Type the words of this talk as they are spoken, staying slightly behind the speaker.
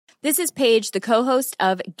This is Paige, the co-host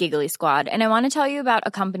of Giggly Squad, and I want to tell you about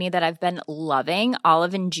a company that I've been loving,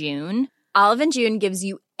 Olive and June. Olive and June gives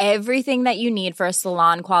you everything that you need for a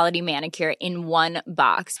salon-quality manicure in one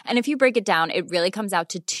box. And if you break it down, it really comes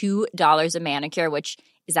out to $2 a manicure, which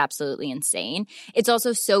is absolutely insane. It's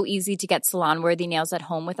also so easy to get salon-worthy nails at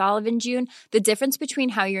home with Olive and June. The difference between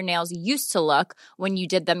how your nails used to look when you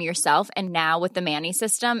did them yourself and now with the Mani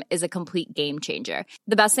system is a complete game changer.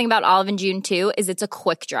 The best thing about Olive and June, too, is it's a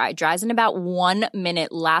quick dry. Dries in about 1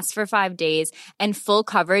 minute, lasts for 5 days, and full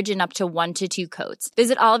coverage in up to 1 to 2 coats.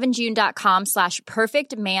 Visit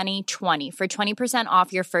oliveandjune.com/perfectmani20 for 20%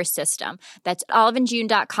 off your first system. That's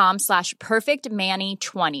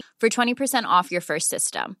oliveandjune.com/perfectmani20 for 20% off your first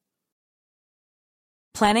system.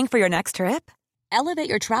 Planning for your next trip? Elevate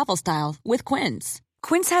your travel style with Quince.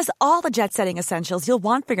 Quince has all the jet-setting essentials you'll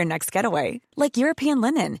want for your next getaway, like European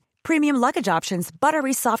linen, premium luggage options,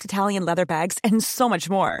 buttery soft Italian leather bags, and so much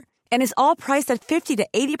more. And is all priced at 50 to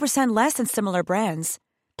 80% less than similar brands.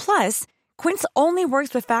 Plus, Quince only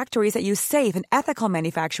works with factories that use safe and ethical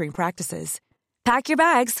manufacturing practices. Pack your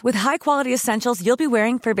bags with high-quality essentials you'll be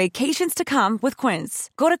wearing for vacations to come with Quince.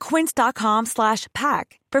 Go to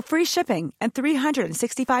quince.com/pack for free shipping and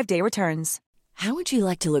 365-day returns. How would you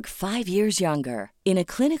like to look 5 years younger? In a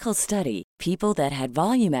clinical study, people that had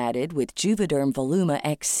volume added with Juvederm Voluma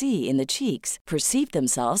XC in the cheeks perceived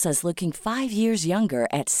themselves as looking 5 years younger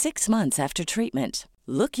at 6 months after treatment.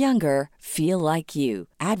 Look younger, feel like you.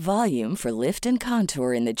 Add volume for lift and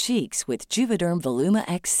contour in the cheeks with Juvederm Voluma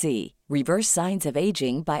XC. Reverse signs of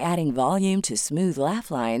aging by adding volume to smooth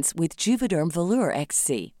laugh lines with Juvederm Volure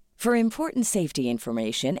XC. For important safety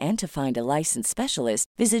information and to find a licensed specialist,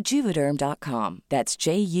 visit Juvederm.com. That's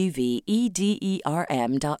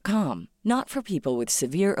JUVEDERM.com. Not for people with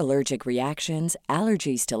severe allergic reactions,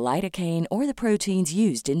 allergies to lidocaine, or the proteins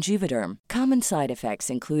used in Juvederm. Common side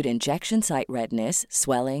effects include injection site redness,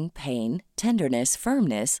 swelling, pain, tenderness,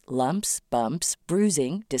 firmness, lumps, bumps,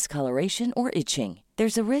 bruising, discoloration, or itching.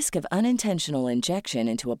 There's a risk of unintentional injection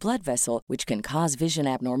into a blood vessel, which can cause vision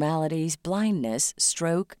abnormalities, blindness,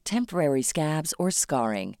 stroke, temporary scabs, or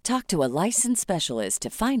scarring. Talk to a licensed specialist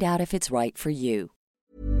to find out if it's right for you.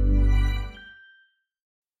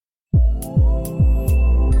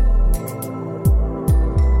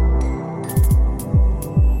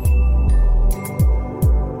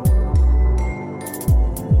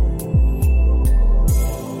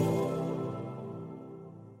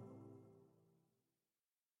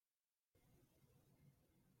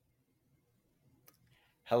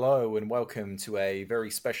 Hello and welcome to a very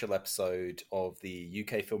special episode of the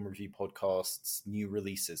UK Film Review Podcast's new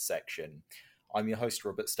releases section. I'm your host,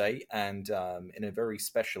 Robert State, and in a very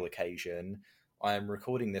special occasion, I am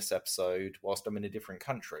recording this episode whilst I'm in a different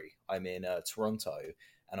country. I'm in Toronto,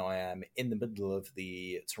 and I am in the middle of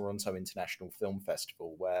the Toronto International Film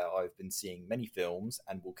Festival, where I've been seeing many films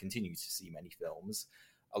and will continue to see many films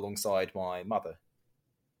alongside my mother.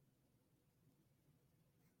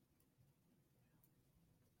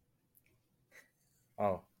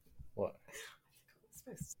 Oh, what?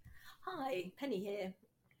 Hi, Penny here.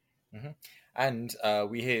 Mm-hmm. And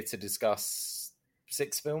we're here to discuss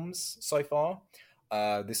 6 films so far.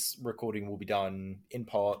 This recording will be done in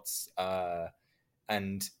parts,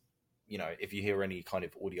 and you know, if you hear any kind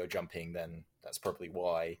of audio jumping, then that's probably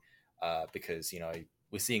why, because, you know,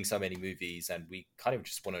 we're seeing so many movies and we kind of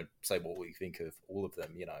just want to say what we think of all of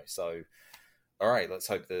them, you know. So all right, let's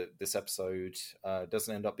hope that this episode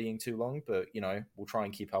doesn't end up being too long, but, you know, we'll try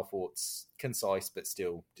and keep our thoughts concise but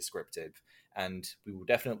still descriptive. And we will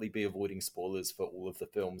definitely be avoiding spoilers for all of the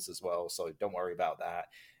films as well, so don't worry about that.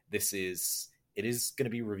 It is going to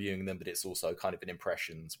be reviewing them, but it's also kind of an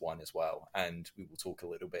impressions one as well. And we will talk a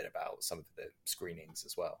little bit about some of the screenings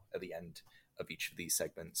as well at the end of each of these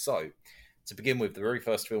segments. So to begin with, the very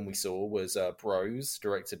first film we saw was Bros,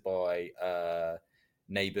 directed by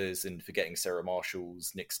Neighbours and Forgetting Sarah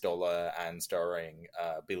Marshall's Nick Stoller, and starring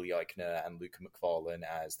Billy Eichner and Luca McFarlane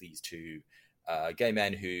as these two gay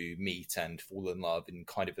men who meet and fall in love in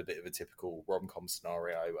kind of a bit of a typical rom-com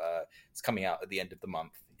scenario. It's coming out at the end of the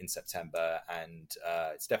month in September, and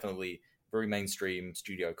it's definitely very mainstream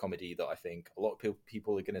studio comedy that I think a lot of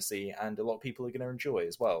people are going to see and a lot of people are going to enjoy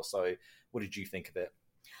as well. So what did you think of it?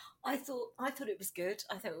 I thought it was good.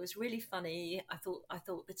 I thought it was really funny. I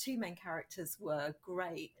thought the two main characters were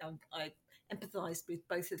great. I empathised with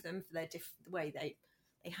both of them for the way they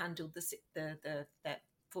handled the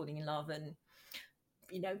falling in love and,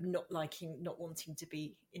 you know, not wanting to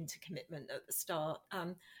be into commitment at the start.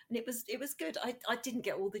 And it was good. I didn't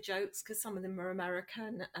get all the jokes because some of them were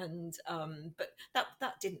American, and but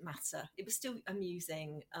that didn't matter. It was still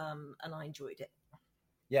amusing, and I enjoyed it.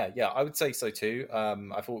 Yeah, I would say so too.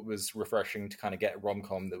 I thought it was refreshing to kind of get a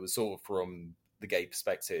rom-com that was sort of from the gay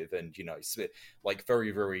perspective, and like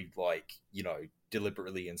very, very like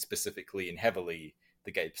deliberately and specifically and heavily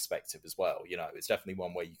the gay perspective as well. It's definitely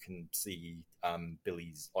one where you can see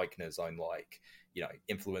Billy Eichner's own like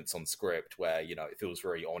influence on script, where it feels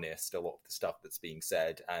very honest. A lot of the stuff that's being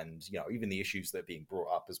said, and even the issues that are being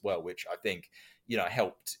brought up as well, which I think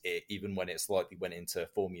helped it, even when it slightly went into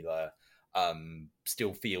formula,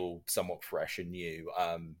 still feel somewhat fresh and new.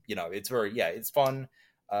 It's very, it's fun,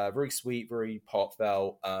 very sweet, very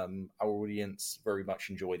heartfelt. Our audience very much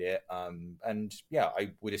enjoyed it, and yeah,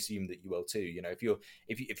 I would assume that you will too.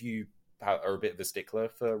 If you are a bit of a stickler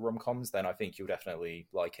for rom-coms, then I think you'll definitely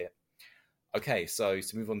like it. Okay, so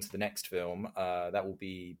to move on to the next film, that will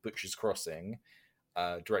be Butcher's Crossing,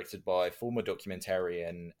 directed by former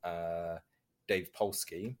documentarian Dave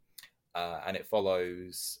Polsky. And it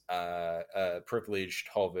follows a privileged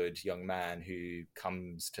Harvard young man who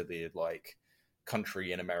comes to the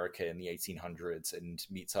country in America in the 1800s and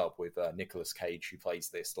meets up with Nicolas Cage, who plays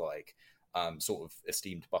this sort of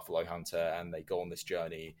esteemed buffalo hunter, and they go on this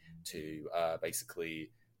journey to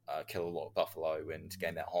basically kill a lot of buffalo and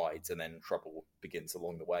gain their hides, and then trouble begins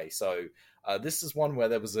along the way. So this is one where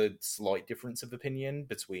there was a slight difference of opinion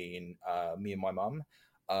between me and my mum.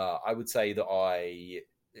 I would say that I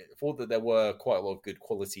thought that there were quite a lot of good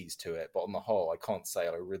qualities to it, but on the whole, I can't say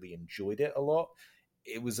I really enjoyed it a lot.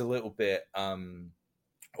 It was a little bit,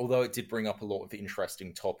 although it did bring up a lot of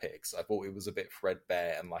interesting topics, I thought it was a bit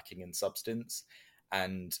threadbare and lacking in substance.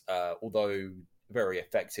 And although very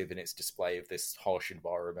effective in its display of this harsh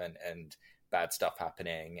environment and bad stuff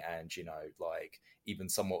happening, and even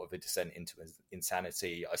somewhat of a descent into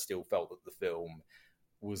insanity, I still felt that the film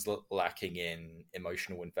was lacking in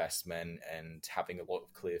emotional investment and having a lot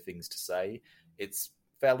of clear things to say. It's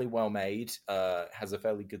fairly well made, has a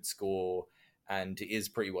fairly good score, and it is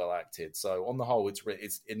pretty well acted. So on the whole,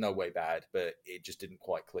 it's in no way bad, but it just didn't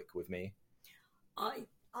quite click with me. I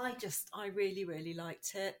really, really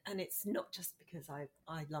liked it, and it's not just because I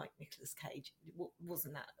like Nicolas Cage. It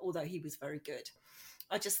wasn't that, although he was very good.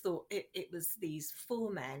 I just thought it was these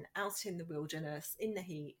four men out in the wilderness, in the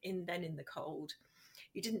heat, then in the cold.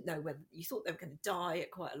 You didn't know whether you thought they were going to die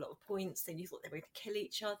at quite a lot of points, then you thought they were going to kill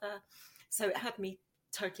each other. So it had me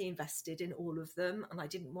totally invested in all of them, and I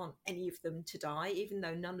didn't want any of them to die, even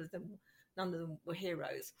though none of them were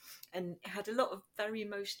heroes. And it had a lot of very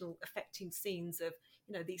emotional, affecting scenes of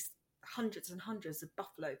these hundreds and hundreds of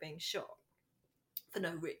buffalo being shot for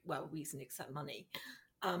no reason except money,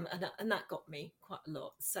 and that got me quite a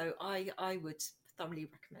lot. So I would thoroughly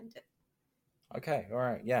recommend it. Okay, all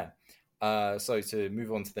right, yeah. So to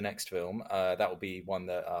move on to the next film, that will be one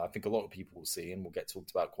that I think a lot of people will see and will get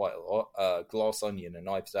talked about quite a lot. Glass Onion, a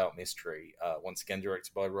Knives Out mystery, once again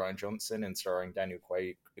directed by Rian Johnson and starring Daniel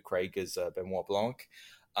Craig as Benoit Blanc.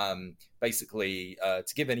 Basically,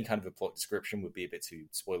 to give any kind of a plot description would be a bit too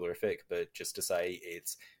spoilerific, but just to say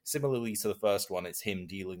it's similarly to the first one, it's him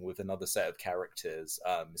dealing with another set of characters,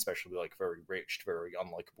 especially very rich, very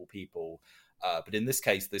unlikable people. But in this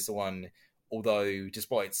case, this one, although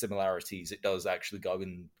despite its similarities, it does actually go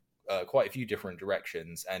in quite a few different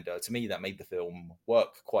directions, and to me that made the film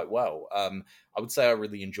work quite well. I would say I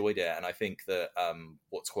really enjoyed it, and I think that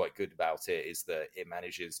what's quite good about it is that it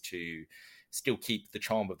manages to still keep the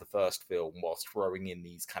charm of the first film whilst throwing in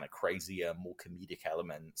these kind of crazier, more comedic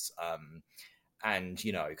elements, and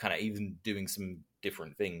kind of even doing some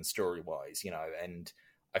different things story-wise, and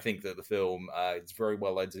I think that the film is very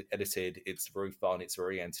well edited. It's very fun. It's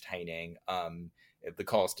very entertaining. The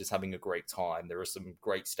cast is having a great time. There are some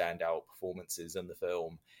great standout performances in the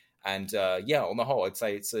film, and on the whole, I'd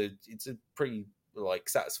say it's a pretty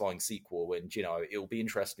satisfying sequel. And it'll be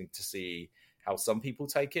interesting to see how some people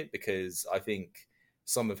take it, because I think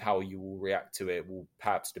some of how you will react to it will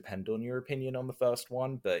perhaps depend on your opinion on the first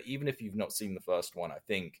one. But even if you've not seen the first one, I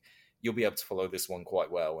think you'll be able to follow this one quite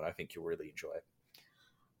well, and I think you'll really enjoy it.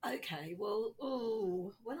 Okay, well,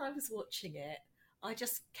 when I was watching it, I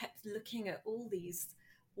just kept looking at all these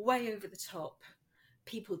way over the top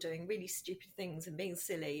people doing really stupid things and being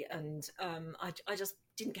silly, and I just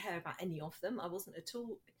didn't care about any of them. I wasn't at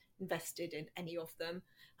all invested in any of them.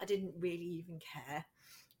 I didn't really even care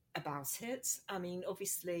about it. I mean,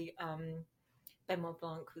 obviously, Benoit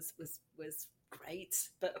Blanc was great,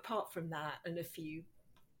 but apart from that and a few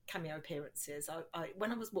cameo appearances, I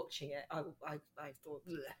when I was watching it, I thought,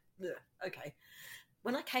 bleh, bleh, okay.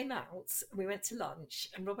 When I came out, we went to lunch,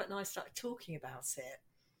 and Robert and I started talking about it.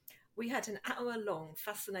 We had an hour-long,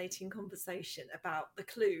 fascinating conversation about the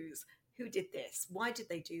clues. Who did this? Why did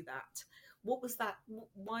they do that? what was that?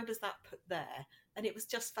 Why was that put there? And it was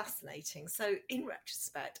just fascinating. So in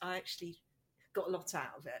retrospect, I actually got a lot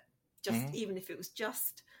out of it. Just even if it was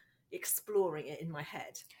just exploring it in my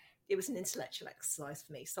head, it was an intellectual exercise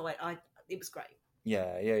for me. So it was great.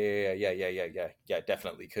 Yeah,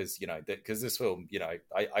 definitely. Because because this film,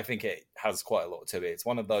 I think it has quite a lot to it. It's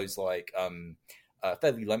one of those like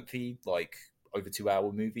fairly lengthy, like over 2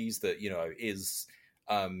 hour movies that is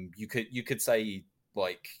you could say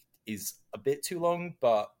like is a bit too long,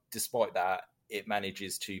 but despite that, it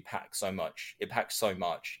manages to pack so much. It packs so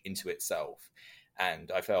much into itself,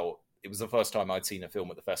 and I felt it was the first time I'd seen a film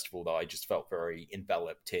at the festival that I just felt very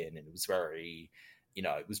enveloped in, and it was very,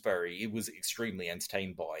 it was extremely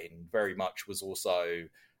entertained by, and very much was also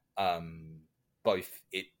both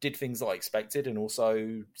it did things that I expected and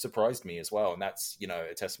also surprised me as well, and that's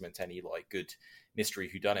a testament to any like good mystery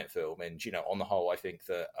whodunit film. And on the whole, I think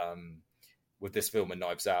that with this film and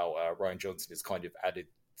Knives Out, Rian Johnson has kind of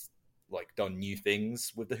done new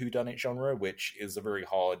things with the whodunit genre, which is a very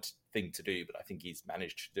hard thing to do, but I think he's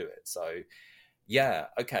managed to do it. So yeah,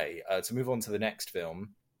 okay. To move on to the next film,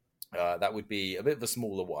 that would be a bit of a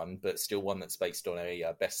smaller one, but still one that's based on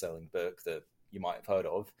a best-selling book that you might have heard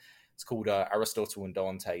of. It's called Aristotle and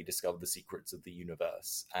Dante Discover the Secrets of the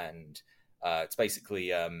Universe, and it's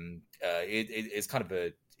basically it's kind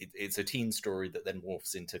of it's a teen story that then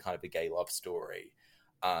morphs into kind of a gay love story.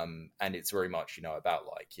 And it's very much, about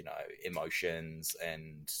emotions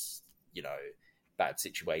and, bad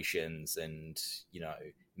situations and,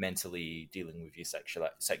 mentally dealing with your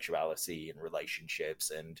sexuality and relationships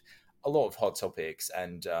and a lot of hot topics.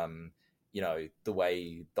 And, the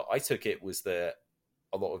way that I took it was that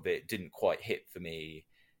a lot of it didn't quite hit for me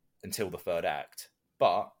until the third act.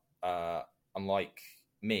 But unlike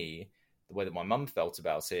me, the way that my mum felt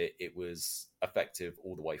about it, it was effective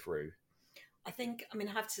all the way through. I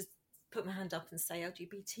have to put my hand up and say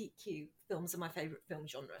LGBTQ films are my favourite film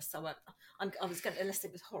genre. So I was going to, unless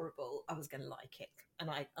it was horrible, I was going to like it, and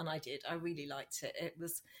I did. I really liked it. It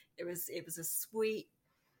was a sweet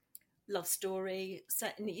love story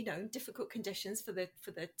set in difficult conditions for the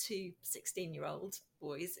two 16-year-old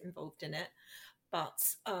boys involved in it. But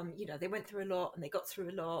they went through a lot and they got through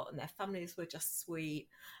a lot, and their families were just sweet,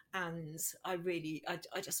 and I really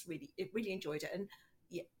enjoyed it. And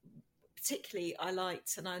yeah, particularly I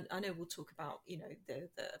liked, and I know we'll talk about the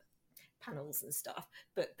panels and stuff,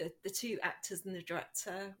 but the two actors and the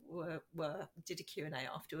director did a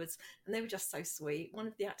Q&A afterwards, and they were just so sweet. One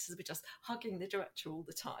of the actors was just hugging the director all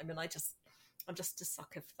the time, and I'm just a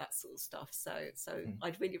sucker for that sort of stuff. So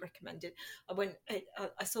I'd really recommend it.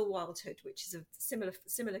 I saw Wildhood, which is a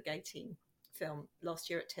similar gay teen film last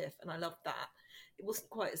year at TIFF, and I loved that. It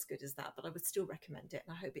wasn't quite as good as that, but I would still recommend it,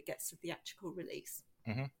 and I hope it gets a theatrical release.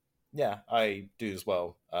 Mm-hmm. Yeah, I do as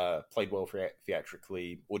well. Played well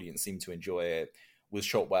theatrically. Audience seemed to enjoy it. Was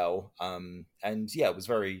shot well. And yeah, it was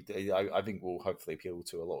very. I think will hopefully appeal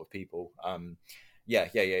to a lot of people. Yeah.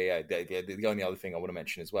 The only other thing I want to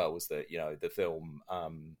mention as well was that the film,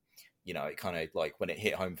 it kind of like when it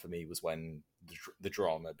hit home for me was when the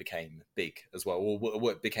drama became big as well, or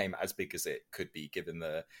what became as big as it could be given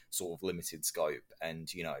the sort of limited scope. And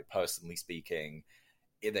personally speaking,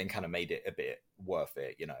 it then kind of made it a bit worth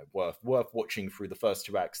it, worth watching through the first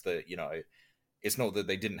two acts. That it's not that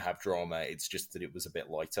they didn't have drama, it's just that it was a bit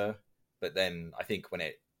lighter. But then I think when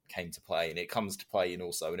it came to play, and it comes to play, and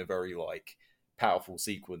also in a very like powerful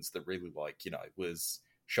sequence that really was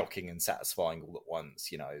shocking and satisfying all at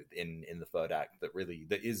once, in the third act, that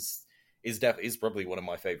is probably one of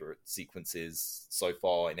my favorite sequences so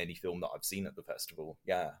far in any film that I've seen at the festival.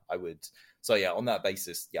 Yeah, I would. So yeah, on that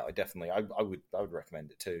basis, yeah, I would recommend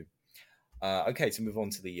it too. Okay, to move on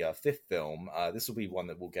to the fifth film, this will be one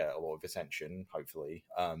that will get a lot of attention, hopefully.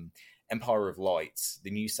 Empire of Light, the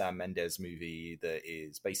new Sam Mendes movie that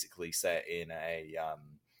is basically set in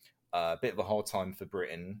a bit of a hard time for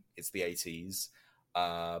Britain. It's the 80s,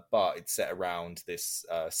 but it's set around this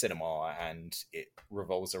cinema, and it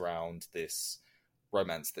revolves around this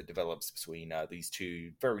romance that develops between these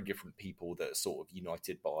two very different people that are sort of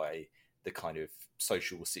united by the kind of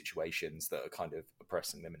social situations that are kind of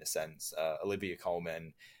oppressing them in a sense. Olivia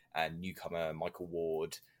Colman and newcomer Michael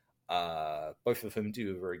Ward, both of them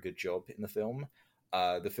do a very good job in the film.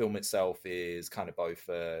 The film itself is kind of both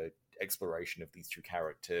exploration of these two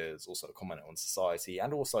characters, also a comment on society,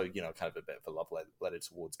 and also kind of a bit of a love letter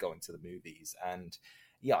towards going to the movies. And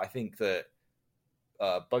yeah, I think that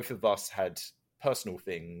both of us had personal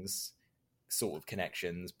things, sort of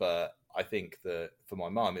connections, but I think that for my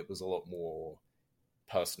mum it was a lot more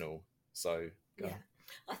personal. So yeah,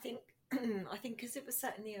 I think I think because it was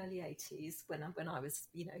set in the early 80s when I was,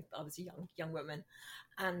 I was a young woman,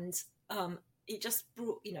 and it just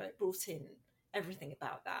brought, it brought in everything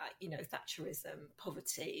about that, Thatcherism,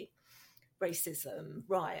 poverty, racism,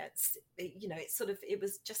 riots. It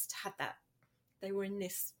was just had that. They were in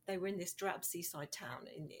this drab seaside town,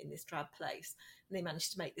 in this drab place, and they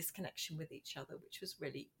managed to make this connection with each other, which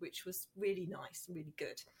was really nice and really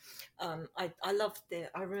good. I loved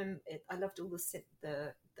I loved all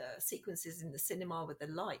the sequences in the cinema with the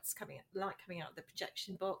light coming out of the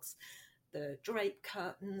projection box, the draped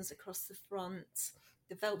curtains across the front,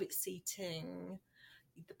 the velvet seating,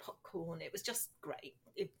 the popcorn. It was just great.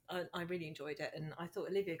 I really enjoyed it, and I thought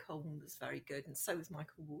Olivia Colman was very good, and so was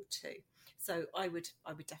Michael Ward too. So I would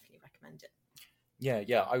definitely recommend it.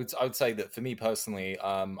 Yeah, I would say that for me personally,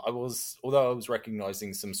 although I was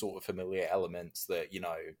recognizing some sort of familiar elements that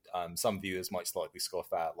some viewers might slightly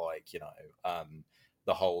scoff at, like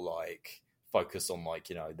the whole like focus on like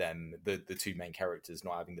them the two main characters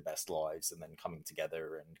not having the best lives and then coming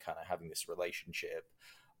together and kind of having this relationship,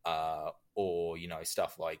 or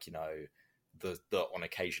stuff like the on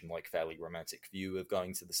occasion like fairly romantic view of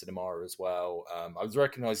going to the cinema as well. I was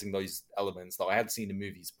recognizing those elements that I had seen in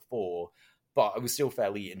movies before, but I was still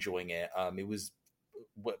fairly enjoying it. It was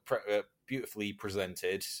beautifully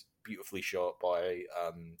presented, beautifully shot by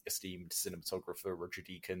esteemed cinematographer Roger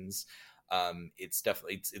Deakins. It's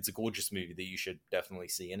definitely it's a gorgeous movie that you should definitely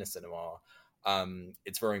see in a cinema.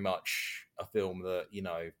 It's very much a film that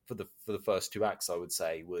for the first two acts I would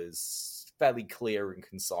say was fairly clear and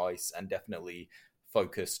concise, and definitely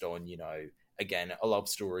focused on again a love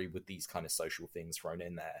story with these kind of social things thrown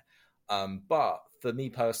in there. But for me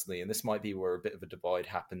personally, and this might be where a bit of a divide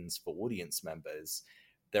happens for audience members,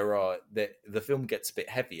 the film gets a bit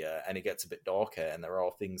heavier and it gets a bit darker, and there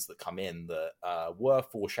are things that come in that were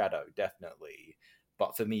foreshadowed definitely,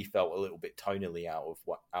 but for me felt a little bit tonally out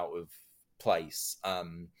of place.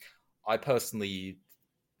 I personally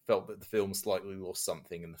felt that the film slightly lost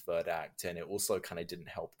something in the third act, and it also kind of didn't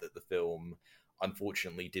help that the film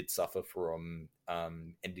unfortunately did suffer from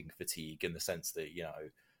ending fatigue, in the sense that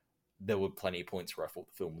there were plenty of points where I thought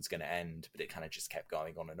the film was going to end, but it kind of just kept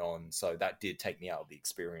going on and on. So that did take me out of the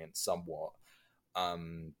experience somewhat.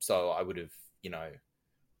 So I would have,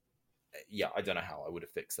 I don't know how I would have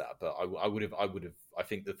fixed that, but I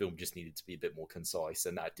think the film just needed to be a bit more concise,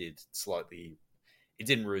 and that did slightly, it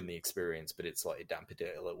didn't ruin the experience, but it slightly dampened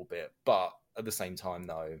it a little bit. But at the same time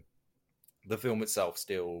though, the film itself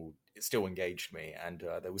still engaged me, and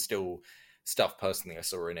there was still stuff personally I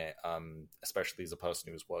saw in it, especially as a person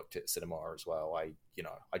who has worked at cinema as well.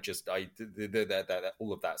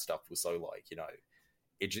 All of that stuff was so like,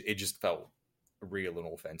 it just felt real and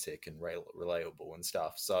authentic and relatable and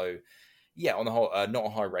stuff. So yeah, on the whole, not a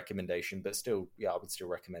high recommendation, but still, I would still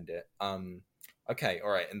recommend it. Okay, all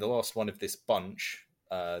right, and the last one of this bunch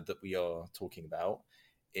that we are talking about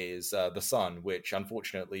is The Son, which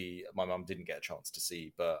unfortunately my mum didn't get a chance to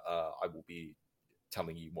see, but I will be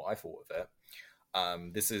telling you what I thought of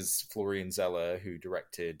it. This is Florian Zeller, who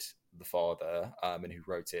directed The Father, and who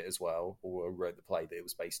wrote it as well, or wrote the play that it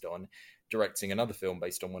was based on, directing another film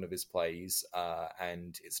based on one of his plays,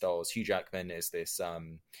 and it stars Hugh Jackman as this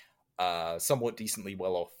somewhat decently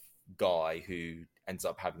well-off guy who ends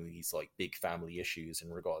up having these like big family issues in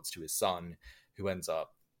regards to his son, who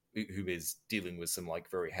is dealing with some like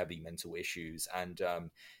very heavy mental issues. And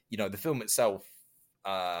the film itself,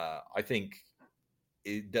 I think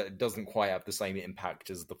it doesn't quite have the same impact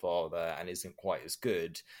as The Father and isn't quite as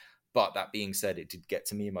good. But that being said, it did get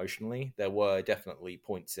to me emotionally. There were definitely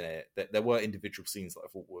points in it that there were individual scenes that I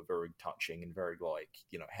thought were very touching and very like,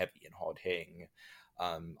 heavy and hard hitting.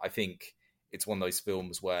 I think it's one of those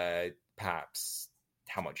films where perhaps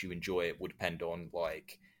how much you enjoy it would depend on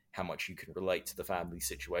like how much you can relate to the family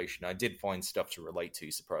situation. I did find stuff to relate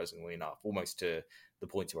to, surprisingly enough, almost to the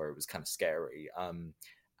point where it was kind of scary.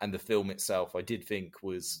 And the film itself, I did think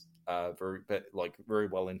was very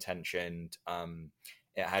well intentioned.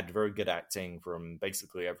 It had very good acting from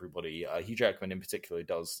basically everybody. Hugh Jackman in particular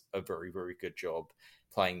does a very, very good job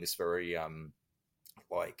playing this very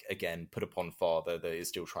again, put upon father that is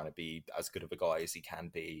still trying to be as good of a guy as he can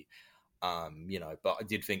be. But I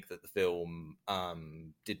did think that the film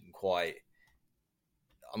didn't quite,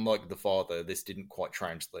 unlike The Father, this didn't quite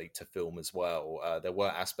translate to film as well. There were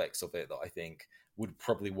aspects of it that I think would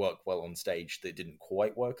probably work well on stage that didn't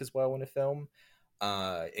quite work as well in a film,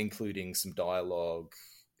 including some dialogue,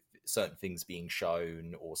 certain things being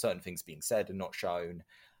shown or certain things being said and not shown.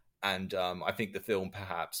 And I think the film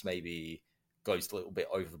perhaps maybe goes a little bit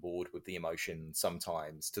overboard with the emotion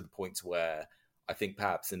sometimes, to the point where I think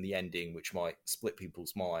perhaps in the ending, which might split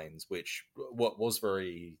people's minds, which what was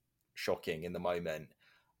very shocking in the moment,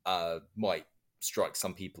 might strike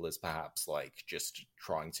some people as perhaps like just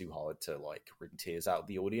trying too hard to like wring tears out of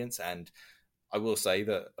the audience. And I will say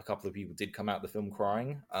that a couple of people did come out of the film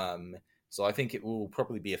crying. So I think it will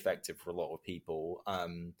probably be effective for a lot of people.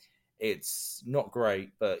 It's not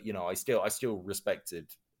great, but you know, I still respected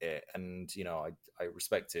it, and you know, I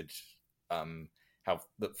respected how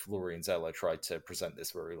that Florian Zeller tried to present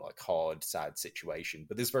this very like hard, sad situation,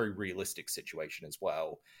 but this very realistic situation as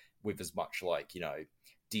well, with as much like, you know,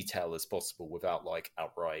 detail as possible without like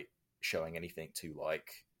outright showing anything too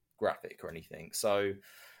like graphic or anything. So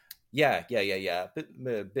yeah,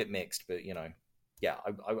 bit mixed, but you know, yeah,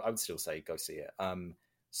 I would still say go see it.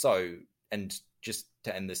 So, and just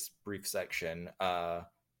to end this brief section,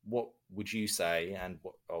 what would you say, and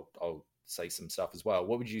what I'll say some stuff as well,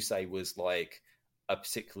 what would you say was like a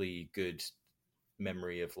particularly good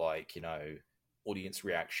memory of like, you know, audience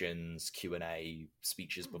reactions, Q&A,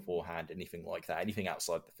 speeches beforehand, anything like that, anything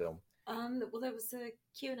outside the film? Well, there was a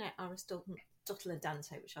Q&A at Aristotle and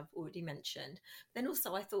Dante, which I've already mentioned. Then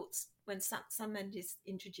also I thought when Sam Mendes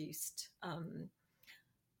introduced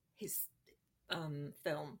his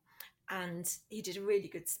film, and he did a really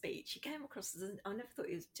good speech. He came across as, I never thought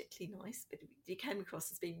he was particularly nice, but he came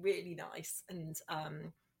across as being really nice, and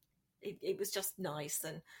it was just nice.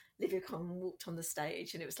 And Olivia Colman walked on the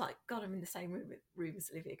stage, and it was like, God, I'm in the same room as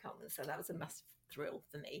Olivia Colman. So that was a massive thrill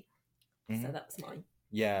for me. Mm-hmm. So that was mine.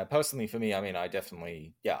 Yeah, personally for me, I mean, I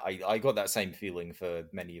definitely, I got that same feeling for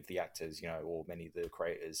many of the actors, you know, or many of the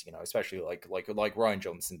creators, you know, especially like Rian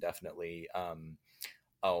Johnson, definitely.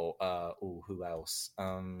 Who else?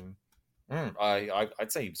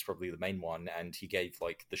 I'd say he was probably the main one, and he gave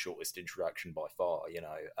like the shortest introduction by far, you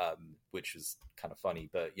know, which was kind of funny,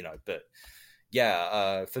 but you know,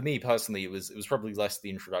 for me personally, it was probably less the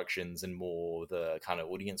introductions and more the kind of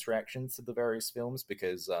audience reactions to the various films,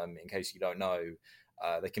 because in case you don't know,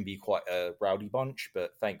 they can be quite a rowdy bunch,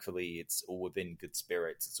 but thankfully it's all within good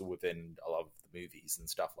spirits. It's all within a lot of the movies and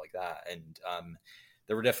stuff like that, and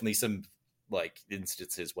there were definitely some like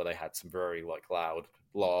instances where they had some very like loud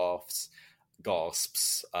laughs,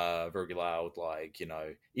 gasps, very loud, like, you know,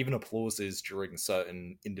 even applauses during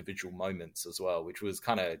certain individual moments as well, which was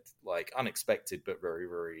kind of like unexpected, but very,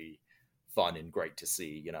 very fun and great to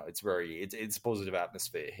see. You know, it's a positive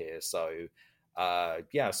atmosphere here. So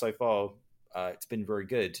so far it's been very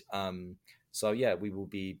good. So yeah, we will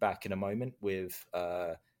be back in a moment with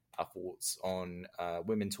our thoughts on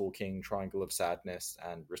Women Talking, Triangle of Sadness,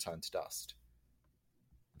 and Return to Dust.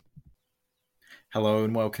 Hello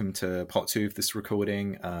and welcome to part 2 of this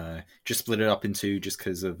recording. Just split it up in 2 just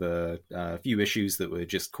because of a few issues that were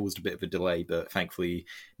just caused a bit of a delay, but thankfully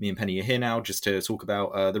me and Penny are here now just to talk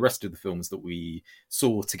about the rest of the films that we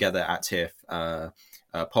saw together at TIFF.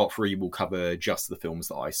 Part 3 will cover just the films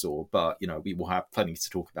that I saw, but you know, we will have plenty to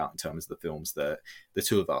talk about in terms of the films that the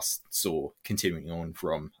two of us saw, continuing on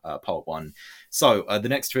from part 1. So the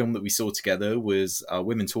next film that we saw together was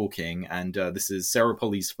Women Talking, and this is Sarah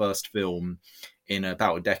Polley's first film in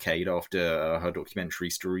about a decade after her documentary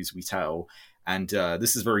Stories We Tell. And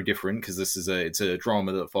this is very different because it's a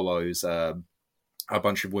drama that follows a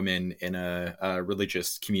bunch of women in a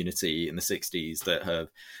religious community in the 60s that have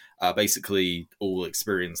basically all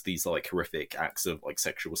experienced these like horrific acts of like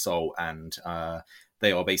sexual assault, and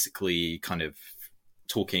they are basically kind of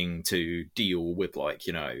talking to deal with like,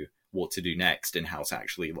 you know, what to do next and how to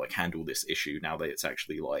actually like handle this issue now that it's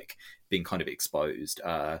actually like being kind of exposed.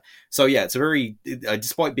 So yeah, it's a very,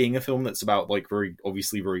 despite being a film that's about like very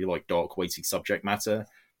obviously very like dark, weighty subject matter,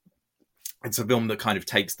 it's a film that kind of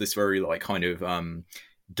takes this very like kind of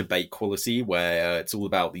debate quality where it's all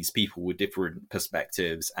about these people with different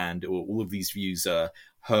perspectives, and all of these views are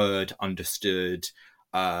heard, understood,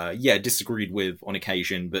 disagreed with on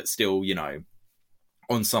occasion, but still, you know,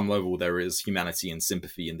 on some level there is humanity and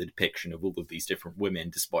sympathy in the depiction of all of these different women,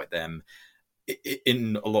 despite them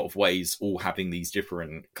in a lot of ways all having these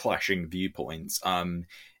different clashing viewpoints.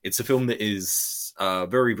 It's a film that is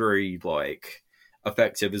very, very like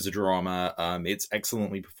effective as a drama. It's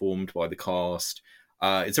excellently performed by the cast.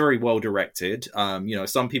 It's very well directed. You know,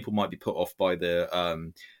 some people might be put off by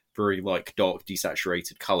the very like dark,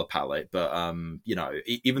 desaturated color palette, but you know,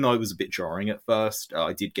 even though it was a bit jarring at first,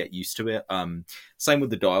 I did get used to it. Same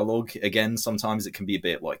with the dialogue. Again, sometimes it can be a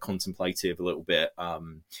bit like contemplative, a little bit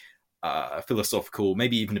philosophical,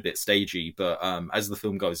 maybe even a bit stagey, but as the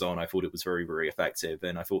film goes on, I thought it was very, very effective,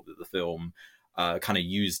 and I thought that the film kind of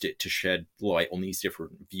used it to shed light on these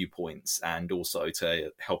different viewpoints and also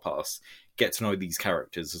to help us get to know these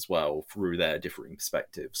characters as well through their differing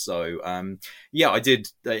perspectives. So yeah, I did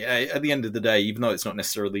at the end of the day, even though it's not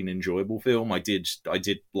necessarily an enjoyable film, I did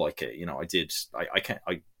like it.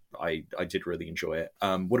 I did really enjoy it.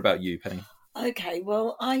 What about you, Penny? Okay,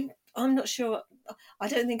 well, I'm not sure. I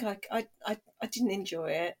don't think I didn't enjoy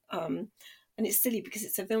it. And it's silly because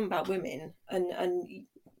it's a film about women, and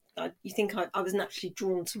you think I was naturally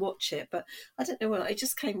drawn to watch it, but I don't know what, it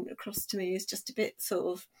just came across to me as just a bit sort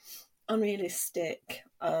of unrealistic.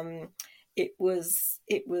 It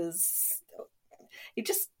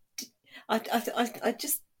just I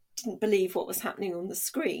just didn't believe what was happening on the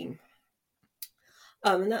screen.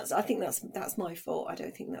 And I think that's my fault. I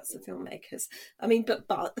don't think that's the filmmakers. I mean, but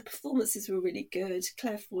the performances were really good.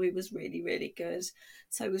 Claire Foy was really, really good.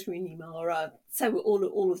 So was Rooney Mara. So were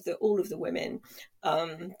all of the women.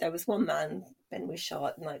 There was one man, Ben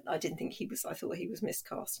Wishart, and I didn't think he was. I thought he was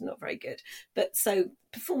miscast and not very good. But so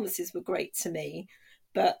performances were great to me.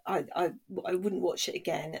 But I wouldn't watch it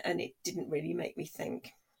again, and it didn't really make me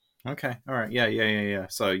think. Okay, all right, yeah.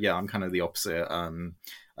 So yeah, I'm kind of the opposite.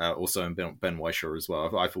 Also in Ben Whishaw as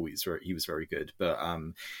well. I thought he was very good, but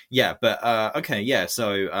okay, yeah.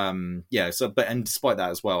 So and despite that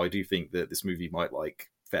as well, I do think that this movie might like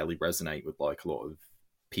fairly resonate with like a lot of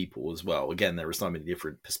people as well. Again, there are so many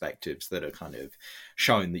different perspectives that are kind of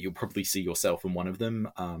shown that you'll probably see yourself in one of them.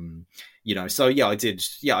 So yeah, I did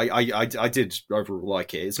overall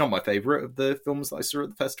like it. It's not my favorite of the films that I saw at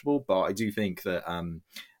the festival, but I do think that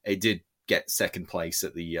it did get second place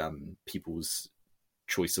at the People's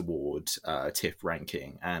Choice Award TIFF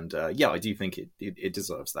ranking, and I do think it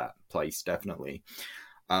deserves that place, definitely.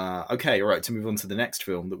 Okay, all right, to move on to the next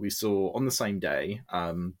film that we saw on the same day,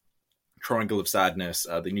 Triangle of Sadness,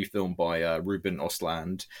 the new film by Ruben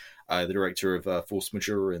Östlund, the director of Force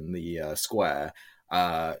Majeure and The Square.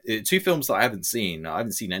 Two films that I haven't seen. I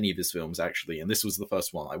haven't seen any of his films, actually, and this was the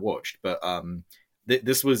first one I watched, but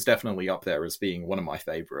this was definitely up there as being one of my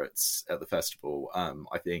favorites at the festival.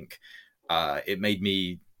 I think it made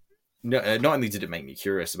me, not only did it make me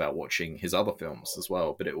curious about watching his other films as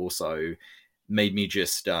well, but it also made me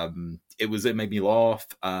just, it made me laugh.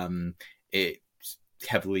 It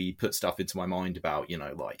heavily put stuff into my mind about,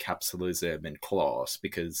 like capitalism and class,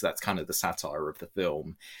 because that's kind of the satire of the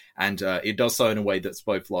film. And it does so in a way that's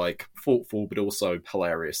both like thoughtful, but also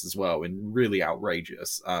hilarious as well, and really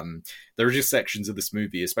outrageous. There are just sections of this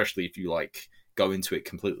movie, especially if you like go into it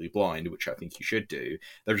completely blind, which I think you should do.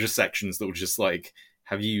 There are just sections that will just like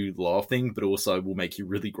have you laughing, but also will make you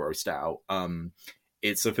really grossed out.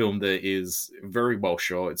 It's a film that is very well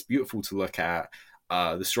shot. It's beautiful to look at.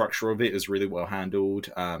 The structure of it is really well handled.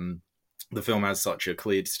 The film has such a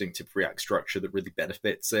clear, distinctive three-act structure that really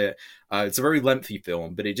benefits it. It's a very lengthy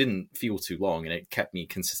film, but it didn't feel too long, and it kept me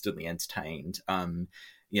consistently entertained.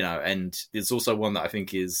 And it's also one that I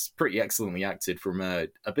think is pretty excellently acted from a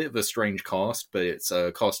bit of a strange cast, but it's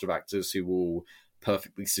a cast of actors who will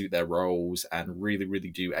perfectly suit their roles and really,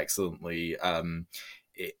 really do excellently.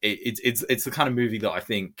 It's the kind of movie that I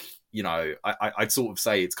think, I'd sort of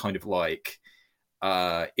say it's kind of like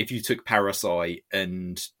if you took Parasite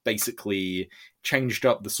and basically changed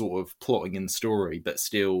up the sort of plotting and story, but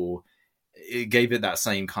still it gave it that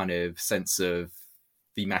same kind of sense of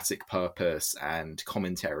thematic purpose and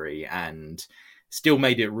commentary, and still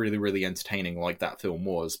made it really, really entertaining like that film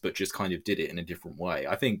was, but just kind of did it in a different way.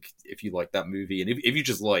 I think if you like that movie, and if you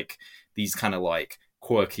just like these kind of like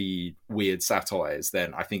quirky, weird satires,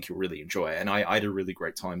 then I think you'll really enjoy it. And I had a really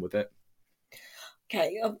great time with it.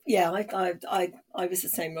 Okay, I was the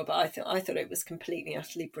same, Robert. I thought it was completely,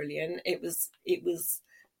 utterly brilliant. It was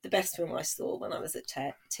the best film I saw when I was at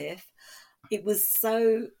TIFF. It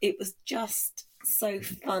was just so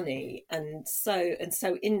funny and so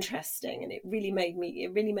interesting, and it really made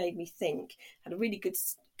me think. Had a really good.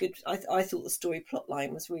 I thought the story plot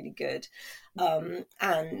line was really good,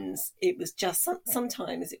 and it was just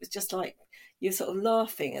sometimes it was just like you're sort of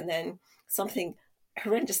laughing, and then something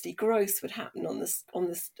horrendously gross would happen on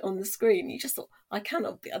the screen. You just thought, I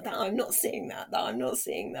cannot be that. I'm not seeing that.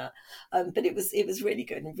 But it was really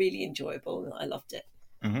good and really enjoyable, and I loved it.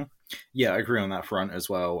 Mm-hmm. Yeah, I agree on that front as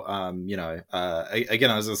well.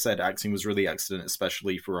 Again, as I said, acting was really excellent,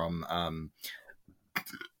 especially from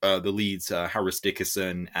the leads, Harris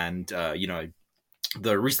Dickerson, and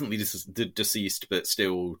the recently deceased, but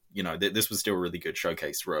still, this was still a really good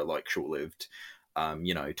showcase for a like short-lived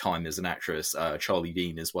time as an actress. Charlie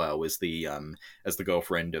Dean as well as the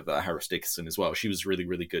girlfriend of Harris Dickerson as well. She was really,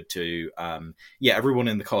 really good too. Everyone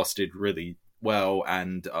in the cast did really well,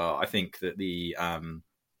 and I think that the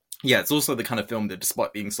yeah, it's also the kind of film that,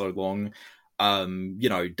 despite being so long, you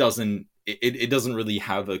know, it doesn't really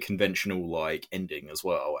have a conventional like ending as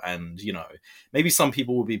well. And, you know, maybe some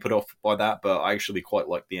people will be put off by that, but I actually quite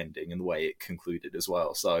like the ending and the way it concluded as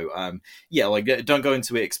well. So yeah, like, don't go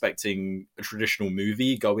into it expecting a traditional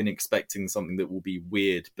movie. Go in expecting something that will be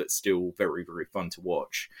weird but still very, very fun to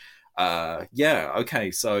watch. Yeah,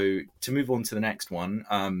 okay, so to move on to the next one,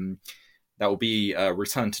 that will be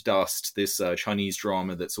Return to Dust, this Chinese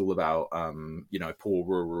drama that's all about, you know, poor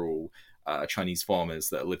rural Chinese farmers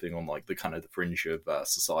that are living on like the kind of the fringe of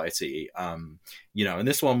society. You know, and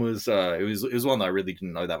this one was it was one that I really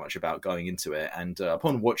didn't know that much about going into it, and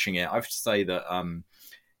upon watching it, I have to say that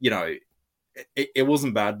you know, it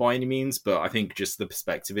wasn't bad by any means, but I think just the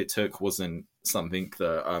perspective it took wasn't something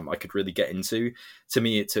that I could really get into. To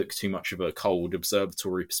me, it took too much of a cold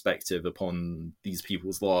observatory perspective upon these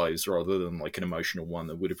people's lives rather than like an emotional one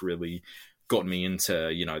that would have really gotten me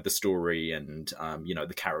into, you know, the story and, you know,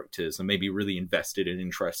 the characters, and maybe really invested and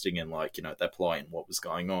interesting in like, you know, their plight and what was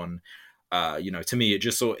going on. You know, to me, it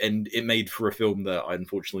just sort, and it made for a film that I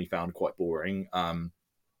unfortunately found quite boring.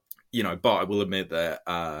 You know, but I will admit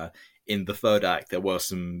that in the third act, there were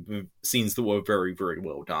some scenes that were very, very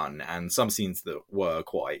well done, and some scenes that were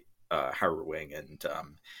quite harrowing and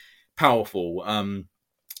powerful.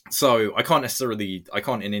 So I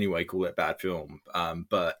can't in any way call it a bad film,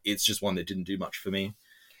 but it's just one that didn't do much for me.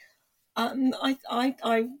 I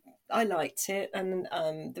liked it, and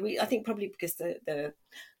I think probably because the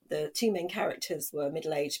two main characters were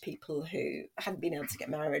middle-aged people who hadn't been able to get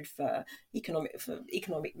married for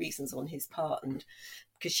economic reasons on his part, and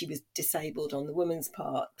because she was disabled on the woman's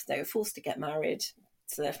part, they were forced to get married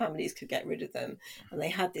so their families could get rid of them, and they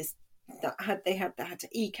had to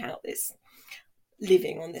eke out this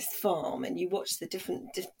living on this farm. And you watch the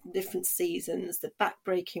different seasons, the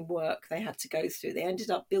backbreaking work they had to go through. They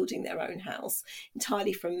ended up building their own house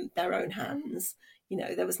entirely from their own hands. You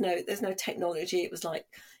know, there's no technology. It was like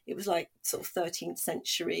sort of 13th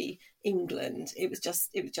century England. It was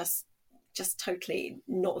just totally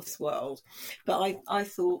not of this world. But I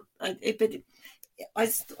thought I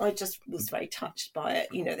just was very touched by it.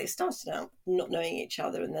 You know, they started out not knowing each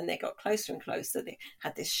other, and then they got closer and closer. They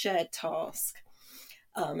had this shared task.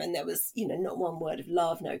 And there was, you know, not one word of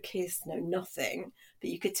love, no kiss, no nothing, but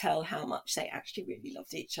you could tell how much they actually really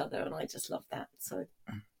loved each other, and I just loved that. So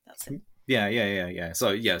that's it. Yeah.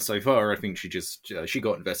 So far, I think she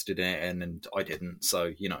got invested in it, and I didn't.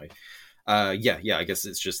 So, you know, yeah. I guess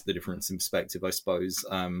it's just the difference in perspective, I suppose.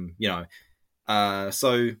 You know,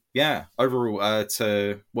 so yeah. Overall,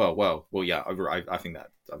 yeah. Overall, I think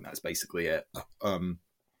that's basically it.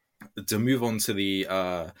 To move on to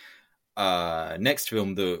the next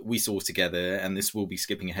film that we saw together, and this will be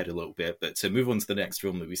skipping ahead a little bit, but to move on to the next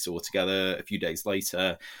film that we saw together a few days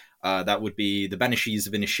later, that would be The Banshees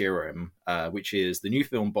of Inisherin, which is the new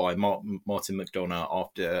film by Martin McDonagh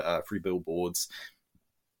after Three Billboards.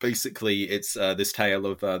 Basically, it's this tale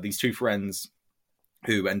of these two friends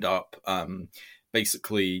who end up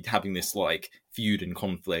basically having this like feud and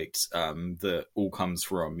conflict that all comes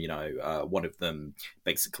from, you know, one of them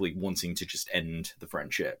basically wanting to just end the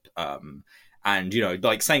friendship. And, you know,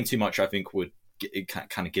 like saying too much, I think would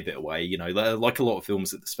kind of give it away. You know, like a lot of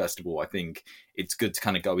films at this festival, I think it's good to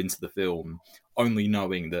kind of go into the film only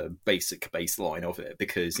knowing the basic baseline of it,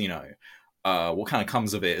 because, you know, what kind of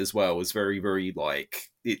comes of it as well is very, very like,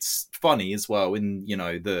 it's funny as well in, you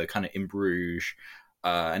know, the kind of In Bruges,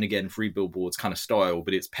 and again, Three Billboards kind of style,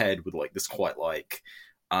 but it's paired with like this quite like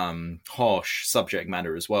harsh subject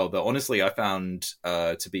matter as well, that honestly I found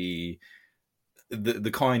to be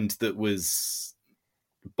the kind that was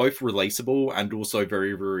both relatable and also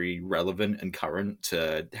very, very relevant and current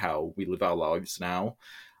to how we live our lives now.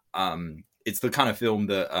 It's the kind of film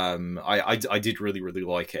that I did really, really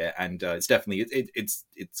like it, and it's definitely it's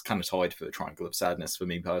kind of tied for Triangle of Sadness for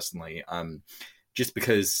me personally. Just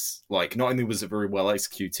because, like, not only was it very well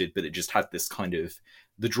executed, but it just had this kind of,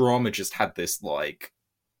 the drama just had this, like,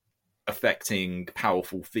 affecting,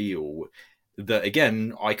 powerful feel that,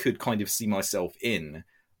 again, I could kind of see myself in.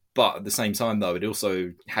 But at the same time, though, it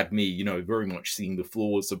also had me, you know, very much seeing the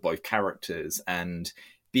flaws of both characters and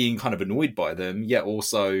being kind of annoyed by them, yet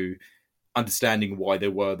also understanding why they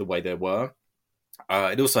were the way they were.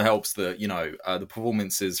 It also helps that, you know, the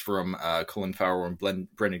performances from Colin Farrell and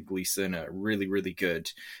Brendan Gleeson are really, really good.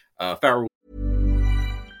 Farrell.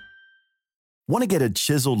 Want to get a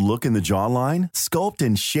chiseled look in the jawline? Sculpt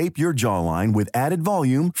and shape your jawline with added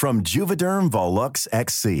volume from Juvederm Volux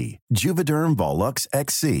XC. Juvederm Volux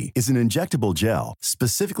XC is an injectable gel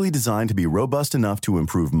specifically designed to be robust enough to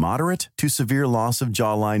improve moderate to severe loss of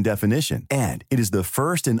jawline definition. And it is the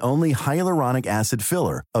first and only hyaluronic acid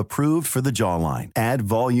filler approved for the jawline. Add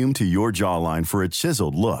volume to your jawline for a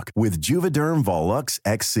chiseled look with Juvederm Volux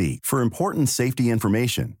XC. For important safety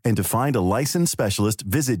information and to find a licensed specialist,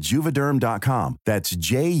 visit Juvederm.com. That's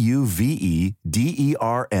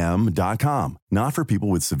Juvederm.com. Not for people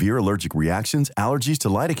with severe allergic reactions, allergies to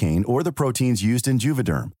lidocaine, or the proteins used in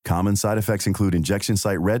Juvederm. Common side effects include injection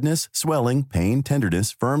site redness, swelling, pain,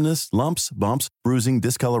 tenderness, firmness, lumps, bumps, bruising,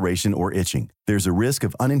 discoloration, or itching. There's a risk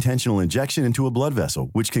of unintentional injection into a blood vessel,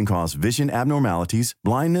 which can cause vision abnormalities,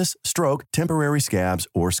 blindness, stroke, temporary scabs,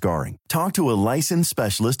 or scarring. Talk to a licensed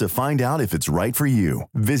specialist to find out if it's right for you.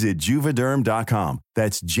 Visit Juvederm.com.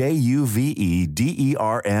 That's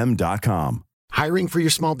Juvederm.com. Hiring for your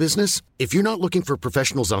small business? If you're not looking for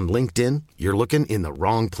professionals on LinkedIn, you're looking in the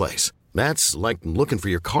wrong place. That's like looking for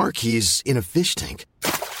your car keys in a fish tank.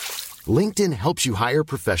 LinkedIn helps you hire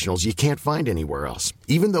professionals you can't find anywhere else,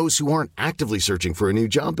 even those who aren't actively searching for a new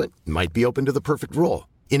job but might be open to the perfect role.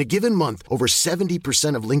 In a given month, over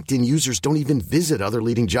 70% of LinkedIn users don't even visit other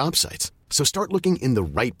leading job sites. So start looking in the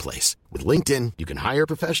right place. With LinkedIn, you can hire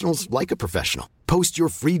professionals like a professional. Post your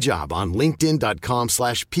free job on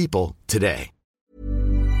linkedin.com/people today.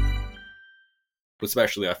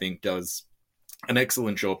 Especially, I think, does an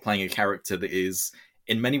excellent job playing a character that is,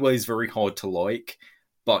 in many ways, very hard to like,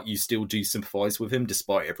 but you still do sympathize with him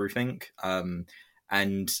despite everything.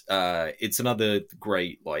 It's another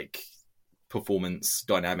great, performance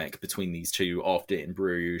dynamic between these two after In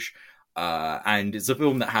Bruges. And it's a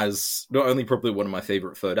film that has not only probably one of my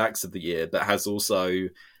favorite third acts of the year, but has also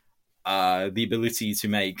the ability to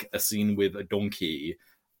make a scene with a donkey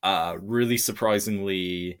really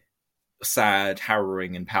surprisingly sad,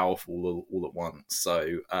 harrowing, and powerful all at once.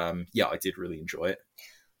 So I did really enjoy it.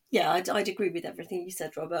 Yeah, I'd agree with everything you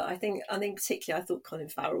said, Robert. I think particularly I thought Colin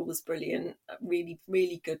Farrell was brilliant. Really,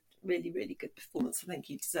 really good, really, really good performance. I think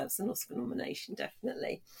he deserves an Oscar nomination,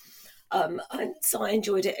 definitely. And so I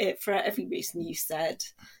enjoyed it for every reason you said.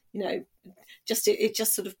 You know, it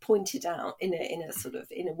just sort of pointed out in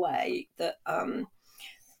a way that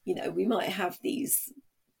we might have these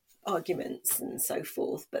arguments and so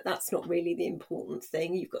forth, but that's not really the important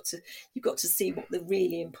thing. You've got to see what the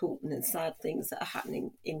really important and sad things that are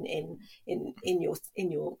happening in your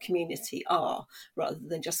community are, rather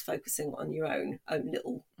than just focusing on your own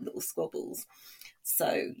little squabbles.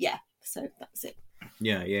 So that's it.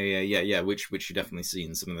 Yeah. Which you definitely see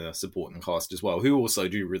in some of the supporting cast as well, who also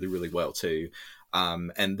do really, really well too.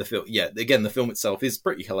 And the film, again, the film itself is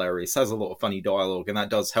pretty hilarious, has a lot of funny dialogue, and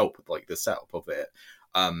that does help with the setup of it.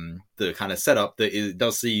 The kind of setup that it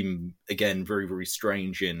does seem, again, very, very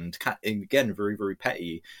strange and again, very, very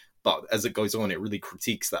petty. But as it goes on, it really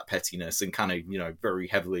critiques that pettiness and kind of, very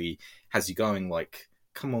heavily has you going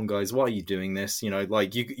come on, guys, why are you doing this?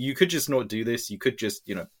 You could just not do this. You could just,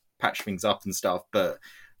 patch things up and stuff. But,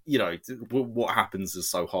 what happens is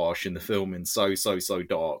so harsh in the film and so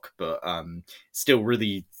dark. But still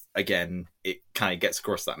really, again, it kind of gets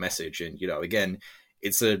across that message. And, again,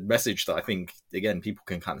 it's a message that I think, again, people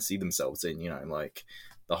can kind of see themselves in,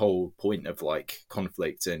 the whole point of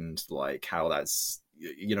conflict and how that's,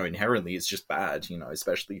 inherently it's just bad,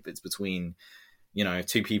 especially if it's between,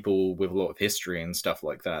 two people with a lot of history and stuff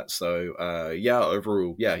like that. So,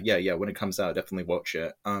 overall, when it comes out, definitely watch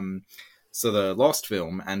it. So the last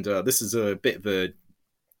film, and this is a bit of a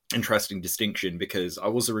interesting distinction because I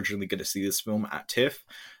was originally going to see this film at TIFF.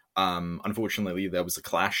 Unfortunately, there was a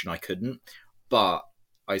clash and I couldn't, but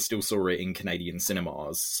I still saw it in Canadian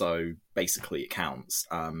cinemas, so basically it counts.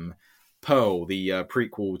 Pearl, the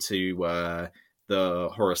prequel to the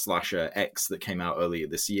horror slasher X that came out earlier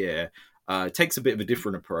this year, takes a bit of a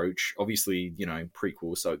different approach. Obviously,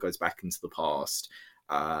 prequel, so it goes back into the past,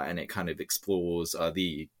 and it kind of explores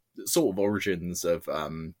the sort of origins of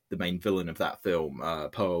the main villain of that film,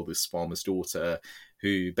 Pearl, this farmer's daughter,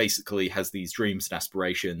 who basically has these dreams and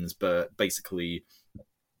aspirations, but basically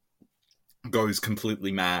goes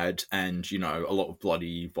completely mad, and a lot of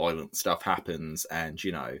bloody violent stuff happens, and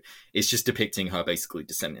it's just depicting her basically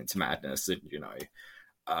descending into madness and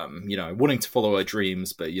wanting to follow her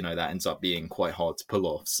dreams, but that ends up being quite hard to pull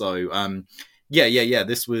off. So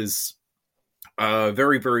this was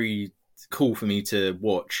very, very cool for me to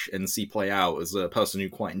watch and see play out as a person who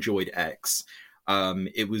quite enjoyed X.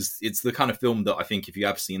 It's the kind of film that I think if you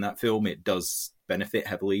have seen that film, it does benefit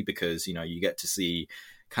heavily because you get to see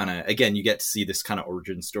kind of, again, you get to see this kind of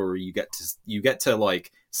origin story. You get to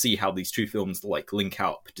like see how these two films like link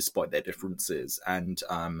up despite their differences, and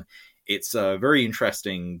it's a very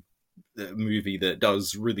interesting movie that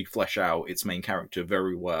does really flesh out its main character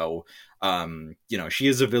very well. She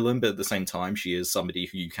is a villain, but at the same time, she is somebody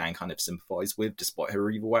who you can kind of sympathize with despite her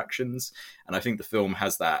evil actions. And I think the film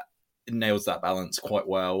nails that balance quite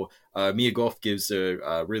well. Mia Goth gives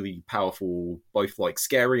a really powerful, both like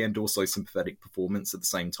scary and also sympathetic performance at the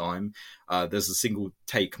same time. There's a single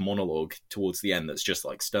take monologue towards the end that's just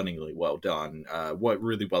like stunningly well done.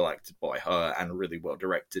 Really well acted by her and really well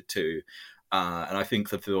directed too. And I think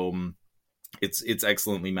the film, it's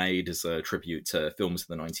excellently made as a tribute to films of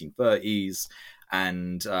the 1930s,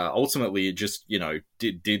 and ultimately it just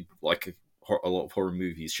did like a lot of horror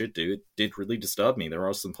movies should do. It did really disturb me. There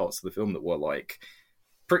are some parts of the film that were like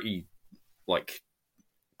pretty like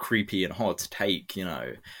creepy and hard to take,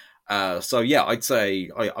 so yeah, I'd say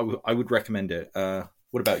I would recommend it.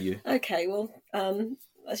 What about you? Okay, well,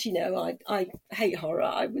 as you know, I hate horror.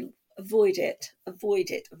 I will avoid it.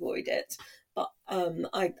 But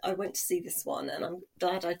I went to see this one, and I'm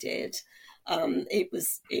glad I did. It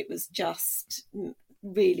was just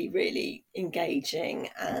really, really engaging,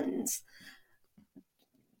 and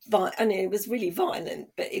it was really violent,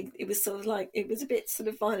 but it was sort of like, it was a bit sort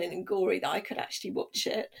of violent and gory that I could actually watch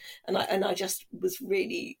it, and I just was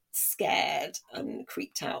really scared and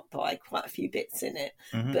creeped out by quite a few bits in it.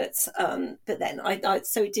 Mm-hmm. But then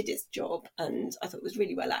so it did its job, and I thought it was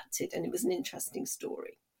really well acted, and it was an interesting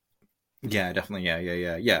story. Yeah, definitely.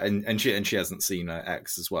 Yeah. And she hasn't seen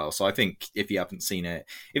X as well. So I think if you haven't seen it,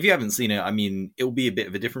 I mean, it'll be a bit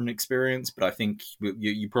of a different experience, but I think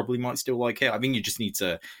you probably might still like it. I think you just need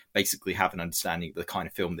to basically have an understanding of the kind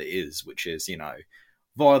of film that it is, which is,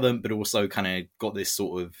 violent, but also kind of got this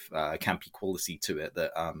sort of campy quality to it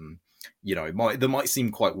that, that might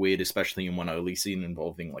seem quite weird, especially in one early scene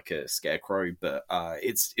involving like a scarecrow, but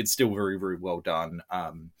it's still very, very well done.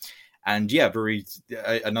 And yeah,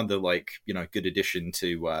 another good addition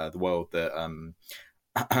to the world that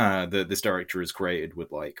this director has created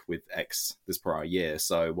with X this prior year.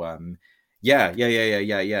 So yeah.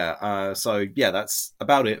 So yeah, that's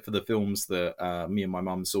about it for the films that me and my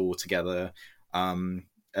mum saw together.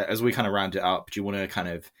 As we kind of round it up, do you want to kind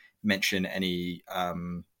of mention any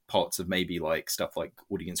parts of maybe like stuff like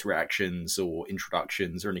audience reactions or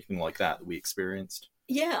introductions or anything like that we experienced?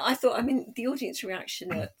 Yeah, the audience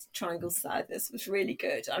reaction at Triangle Sadness was really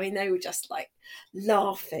good. I mean, they were just like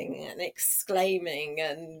laughing and exclaiming,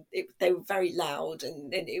 and they were very loud,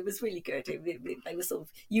 and it was really good. They were sort of,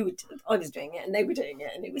 I was doing it and they were doing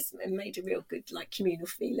it, and it made a real good like communal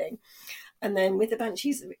feeling. And then with the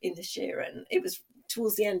Banshees of Inisherin, it was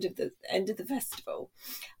towards the end of the festival,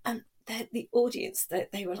 and the audience,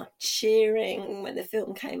 they were like cheering when the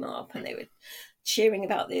film came up, and they were cheering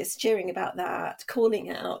about this, cheering about that, calling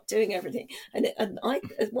out, doing everything. And I,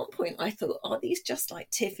 at one point, I thought, are these just like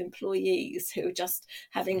TIFF employees who are just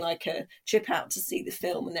having like a trip out to see the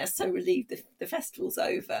film, and they're so relieved the festival's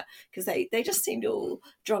over, because they just seemed all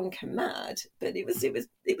drunk and mad. But it was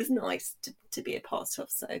nice to be a part of,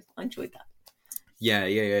 so I enjoyed that. Yeah.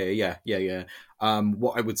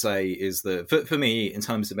 What I would say is that for me, in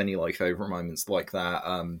terms of any like favorite moments like that,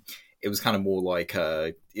 it was kind of more like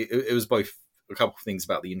it was both a couple of things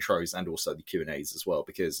about the intros and also the Q&As as well,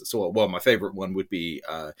 because my favorite one would be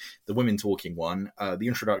the women talking one. The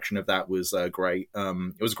introduction of that was great.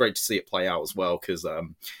 It was great to see it play out as well, because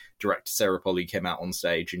director Sarah Polley came out on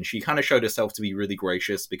stage, and she kind of showed herself to be really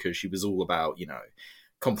gracious, because she was all about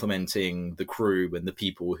complimenting the crew and the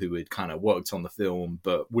people who had kind of worked on the film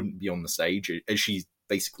but wouldn't be on the stage, as she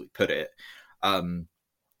basically put it.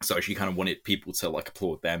 So she kind of wanted people to like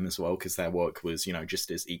applaud them as well, because their work was,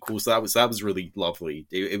 just as equal. So that was really lovely.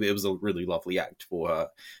 It was a really lovely act for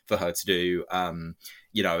her to do. And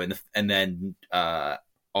then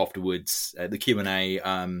afterwards, the Q&A,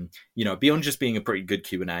 beyond just being a pretty good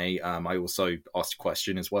Q&A, I also asked a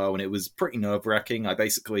question as well, and it was pretty nerve-wracking. I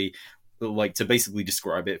basically, to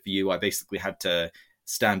describe it for you, I basically had to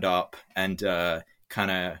stand up and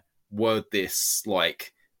kind of word this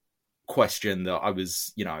like question that I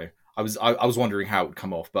was wondering how it would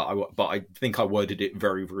come off, but I think I worded it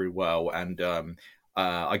very, very well, and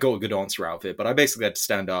I got a good answer out of it. But I basically had to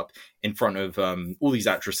stand up in front of all these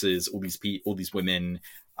actresses, all these women,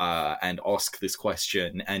 and ask this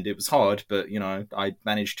question, and it was hard, but I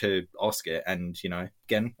managed to ask it, and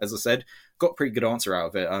again, as I said, got a pretty good answer out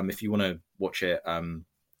of it. If you want to watch it,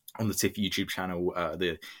 on the TIFF YouTube channel,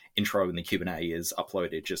 the intro and the Q&A is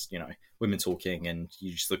uploaded, just, women talking, and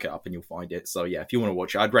you just look it up and you'll find it. So yeah, if you want to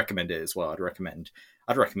watch it, I'd recommend it as well. I'd recommend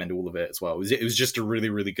all of it as well. It was just a really,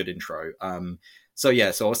 really good intro. So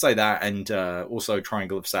I'll say that, and also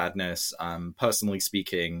Triangle of Sadness. Personally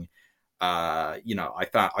speaking, I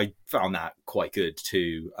found that quite good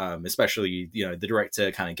too. Especially, the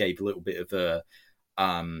director kind of gave a little bit of a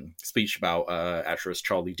speech about actress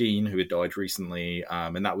Charlie Dean, who had died recently,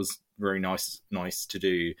 and that was very nice to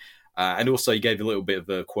do. And also, he gave a little bit of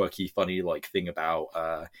a quirky, funny thing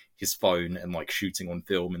about his phone and shooting on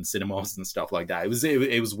film and cinemas and stuff like that.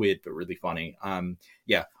 It was weird but really funny.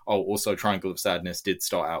 Also, Triangle of Sadness did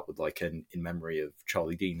start out with an in memory of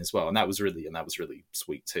Charlie Dean as well, and that was really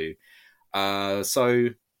sweet too. I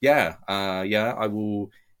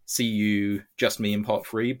will see you, just me, in part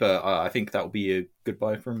 3, but I think that will be a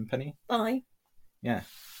goodbye from Penny. Bye. Yeah,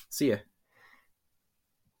 see ya.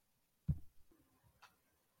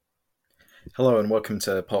 Hello and welcome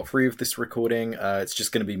to part 3 of this recording. It's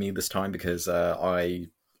just going to be me this time because I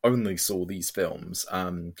only saw these films.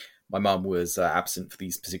 My mum was absent for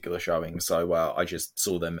these particular showings, so I just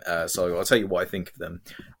saw them. So I'll tell you what I think of them.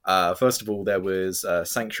 First of all, there was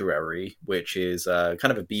Sanctuary, which is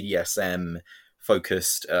kind of a BDSM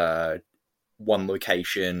focused, one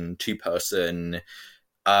location, 2-person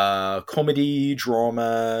comedy,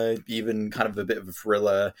 drama, even kind of a bit of a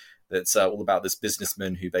thriller that's all about this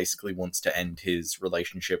businessman who basically wants to end his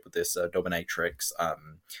relationship with this dominatrix,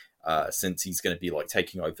 since he's going to be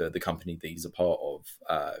taking over the company that he's a part of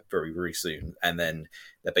very, very soon. And then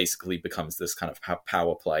there basically becomes this kind of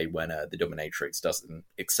power play when the dominatrix doesn't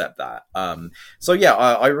accept that.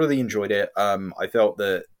 I really enjoyed it. I felt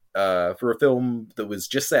that for a film that was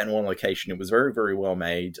just set in one location, it was very, very well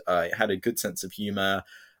made. It had a good sense of humor.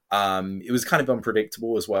 It was kind of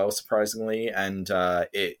unpredictable as well, surprisingly, and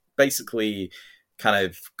it basically kind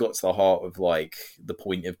of got to the heart of the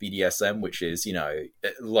point of BDSM, which is,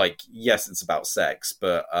 yes, it's about sex,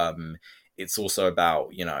 but it's also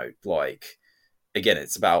about, again,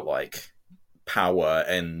 it's about power,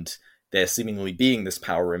 and there seemingly being this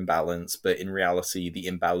power imbalance, but in reality the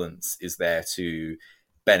imbalance is there to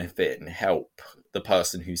benefit and help the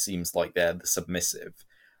person who seems like they're the submissive.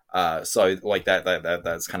 That's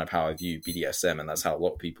kind of how I view BDSM, and that's how a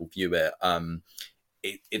lot of people view it.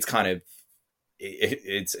 It's kind of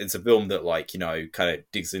it's a film that kind of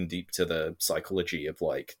digs in deep to the psychology of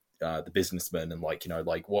the businessman, and why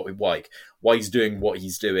he's doing what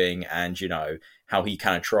he's doing, and how he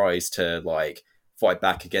kind of tries to fight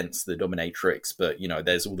back against the dominatrix, but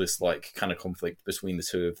there's all this kind of conflict between the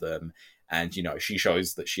two of them, and she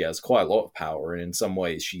shows that she has quite a lot of power, and in some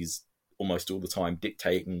ways she's almost all the time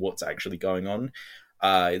dictating what's actually going on.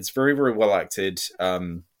 It's very, very well acted.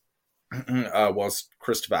 Whilst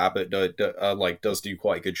Christopher Abbott does do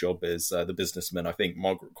quite a good job as the businessman, I think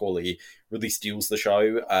Margaret Qualley really steals the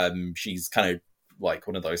show. She's kind of one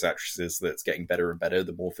of those actresses that's getting better and better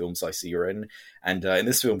the more films I see her in, and in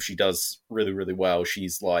this film she does really, really well.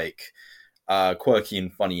 She's quirky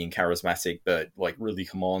and funny and charismatic, but really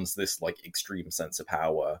commands this extreme sense of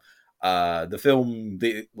power. The film,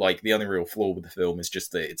 the only real flaw with the film is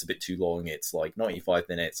just that it's a bit too long. It's 95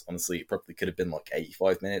 minutes. Honestly, it probably could have been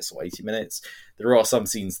 85 minutes or 80 minutes. There are some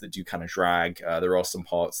scenes that do kind of drag. There are some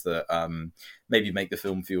parts that maybe make the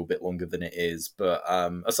film feel a bit longer than it is. But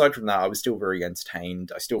aside from that, I was still very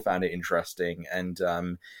entertained. I still found it interesting. And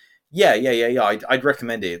I'd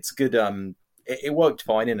recommend it. It's good. It worked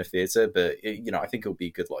fine in a theatre, but I think it'll be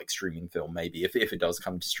a good streaming film maybe if it does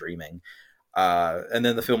come to streaming. And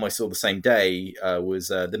then the film I saw the same day was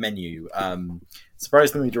The Menu,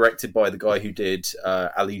 surprisingly directed by the guy who did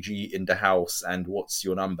Ali G in the House and What's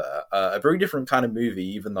Your Number. A very different kind of movie,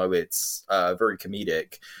 even though it's very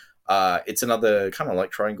comedic. It's another kind of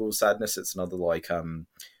like Triangle of Sadness. It's another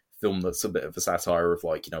film that's a bit of a satire of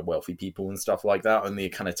wealthy people and stuff like that. Only it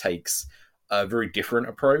kind of takes a very different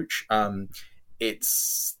approach.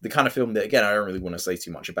 It's the kind of film that, again, I don't really want to say too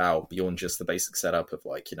much about beyond just the basic setup of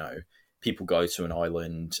people go to an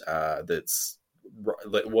island it's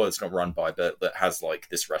not run by, but that has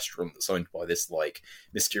this restaurant that's owned by this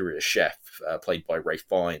mysterious chef played by Ralph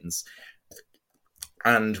Fiennes.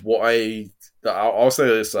 And I'll say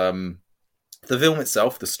this, the film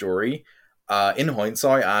itself, the story, in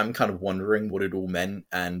hindsight, I'm kind of wondering what it all meant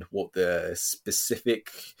and what the specific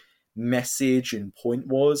message and point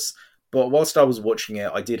was. But whilst I was watching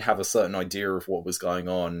it, I did have a certain idea of what was going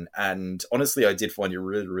on. And honestly, I did find it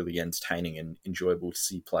really, really entertaining and enjoyable to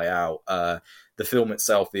see play out. The film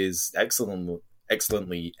itself is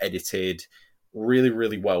excellently edited. really,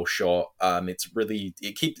 really well shot.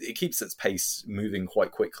 It keeps its pace moving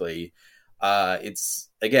quite quickly. It's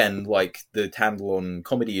again like the handle on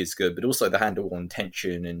comedy is good, but also the handle on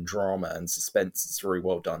tension and drama and suspense is very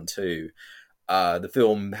well done too. The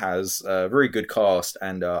film has a very good cast,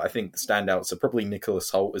 and I think the standouts are probably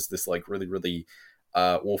Nicholas Hoult as this like really, really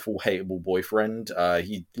awful, hateable boyfriend.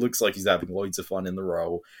 He looks like he's having loads of fun in the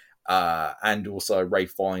role, and also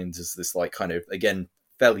Ralph Fiennes is this like kind of again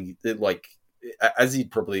fairly like, as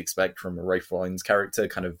you'd probably expect from a Ralph Fiennes character,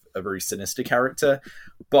 kind of a very sinister character,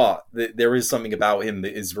 but there is something about him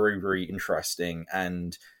that is very, very interesting,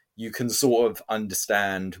 and you can sort of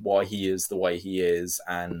understand why he is the way he is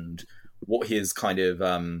and what his kind of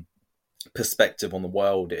perspective on the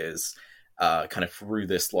world is, kind of through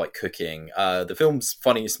this like cooking. The film's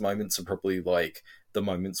funniest moments are probably like the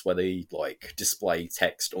moments where they like display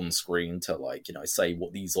text on screen to like, you know, say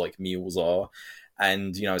what these like meals are.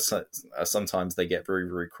 And, you know, sometimes they get very,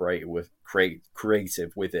 very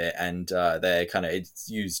creative with it, and they're kind of, it's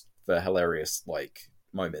used for hilarious like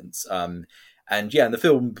moments. And yeah, and the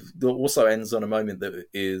film also ends on a moment that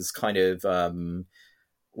is kind of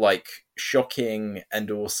like shocking and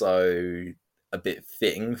also a bit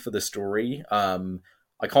fitting for the story.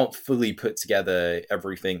 I can't fully put together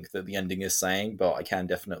everything that the ending is saying, but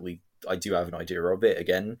I do have an idea of it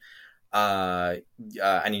again. Anya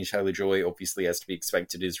Taylor-Joy, obviously, as to be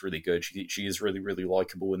expected, is really good. She is really, really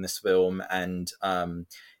likable in this film, and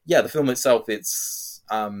yeah, the film itself, it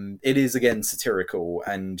is again satirical,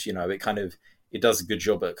 and you know, it does a good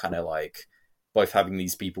job at kind of like both having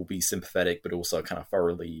these people be sympathetic, but also kind of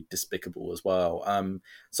thoroughly despicable as well.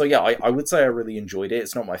 So yeah, I would say I really enjoyed it.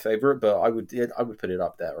 It's not my favorite, but I would put it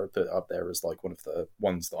up there. I'd put it up there as like one of the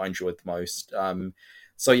ones that I enjoyed the most.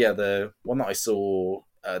 So yeah, the one that I saw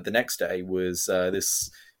the next day was this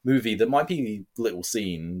movie that might be little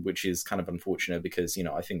seen, which is kind of unfortunate because, you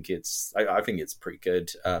know, I think it's pretty good.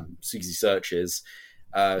 Susie Searches.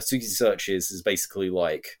 Susie Searches is basically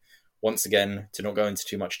like, once again, to not go into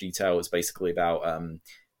too much detail, it's basically about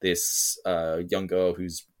this young girl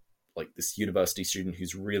who's like this university student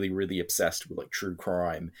who's really, really obsessed with like true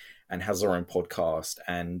crime and has her own podcast,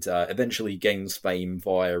 and eventually gains fame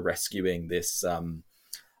via rescuing this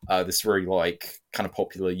this very like kind of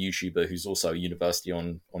popular YouTuber who's also a university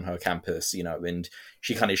on her campus, you know, and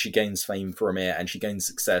she gains fame from it and she gains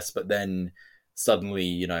success, but then suddenly,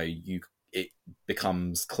 you know, it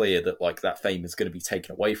becomes clear that like that fame is going to be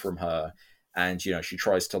taken away from her, and you know, she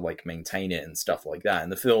tries to like maintain it and stuff like that. And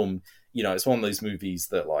the film, you know, it's one of those movies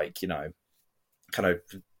that like, you know, kind of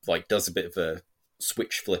like does a bit of a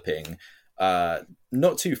switch flipping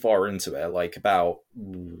not too far into it, like about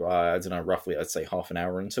I don't know, roughly I'd say half an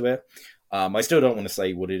hour into it. I still don't want to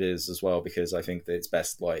say what it is as well, because I think that it's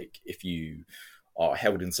best like if you are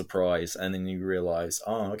held in surprise and then you realize,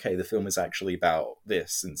 oh, okay, the film is actually about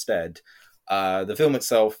this instead. The film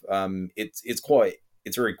itself,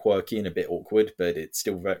 it's very quirky and a bit awkward, but it's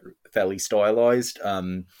still fairly stylized,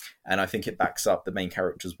 and I think it backs up the main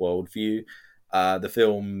character's worldview. The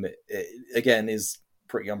film, again, is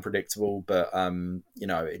pretty unpredictable, but you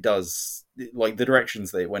know, it does, like, the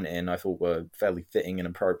directions that it went in I thought were fairly fitting and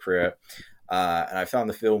appropriate, and I found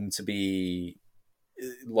the film to be,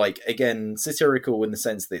 like, again, satirical in the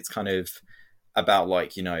sense that it's kind of about,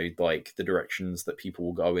 like, you know, like the directions that people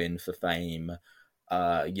will go in for fame,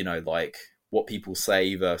 you know, like what people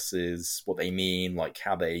say versus what they mean, like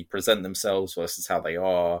how they present themselves versus how they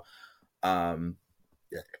are.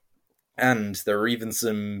 And there are even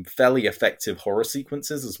some fairly effective horror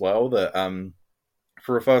sequences as well that,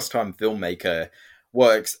 for a first-time filmmaker,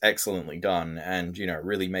 works excellently done, and, you know,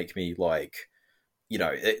 really make me like, you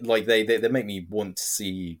know, they make me want to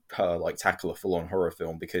see her like tackle a full-on horror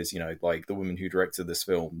film, because, you know, like the woman who directed this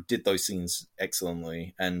film did those scenes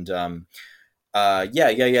excellently, and on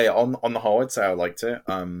the whole, I'd say I liked it.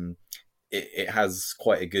 It has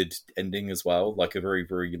quite a good ending as well, like a very,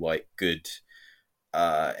 very like good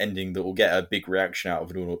ending that will get a big reaction out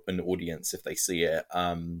of an audience if they see it.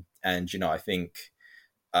 And, you know, I think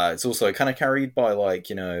it's also kind of carried by, like,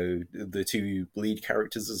 you know, the two lead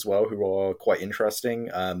characters as well, who are quite interesting.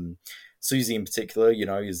 Susie in particular, you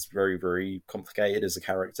know, is very, very complicated as a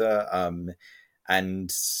character. And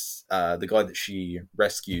the guy that she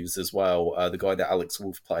rescues as well, the guy that Alex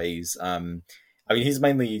Wolff plays, I mean, he's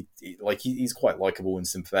mainly, like, he's quite likable and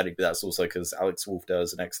sympathetic, but that's also because Alex Wolff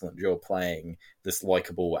does an excellent job playing this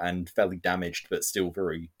likable and fairly damaged but still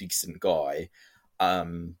very decent guy.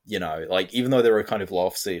 You know, like, even though there are kind of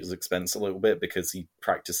laughs at his expense a little bit, because he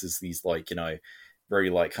practices these, like, you know, very,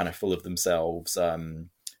 like, kind of full of themselves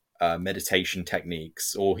meditation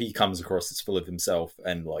techniques, or he comes across as full of himself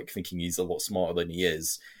and like thinking he's a lot smarter than he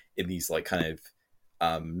is in these like kind of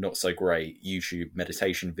not so great YouTube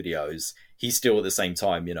meditation videos, he's still at the same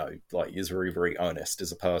time, you know, like is very, very honest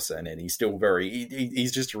as a person, and he's still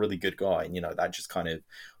he's just a really good guy, and you know that just kind of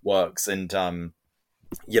works. And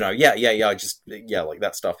you know, like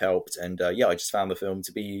that stuff helped, and I just found the film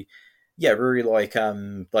to be very like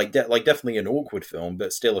definitely an awkward film,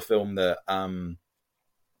 but still a film that kind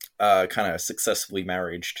of successfully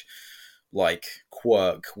married like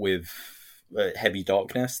quirk with heavy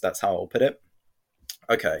darkness. That's how I'll put it.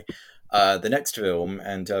 Okay, the next film,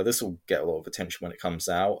 and this will get a lot of attention when it comes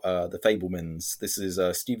out, The Fabelmans. This is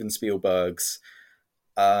Steven Spielberg's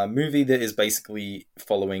movie that is basically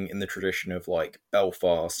following in the tradition of like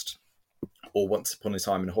Belfast or Once Upon a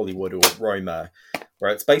Time in Hollywood or Roma,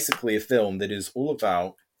 where it's basically a film that is all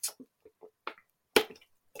about...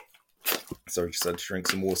 Sorry, just had to drink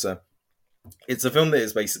some water. It's a film that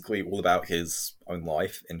is basically all about his own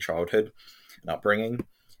life in childhood and upbringing,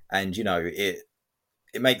 and you know,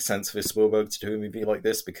 it makes sense for Spielberg to do a movie like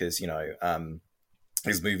this because, you know,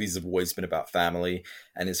 his movies have always been about family,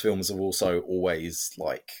 and his films have also always,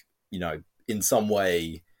 like, you know, in some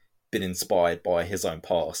way been inspired by his own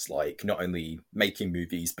past, like not only making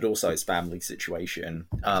movies, but also his family situation.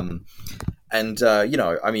 You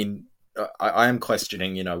know, I mean, I am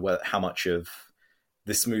questioning, you know, how much of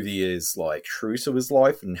this movie is, like, true to his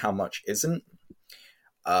life and how much isn't.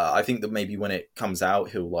 I think that maybe when it comes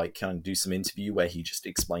out, he'll like kind of do some interview where he just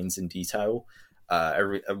explains in detail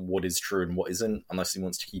what is true and what isn't, unless he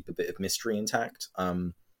wants to keep a bit of mystery intact.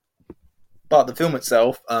 But the film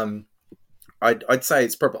itself, I'd say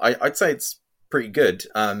it's I'd say it's pretty good.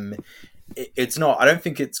 It's not. I don't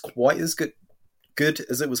think it's quite as good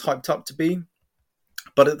as it was hyped up to be,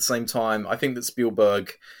 but at the same time, I think that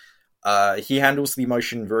Spielberg, he handles the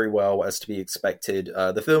emotion very well, as to be expected.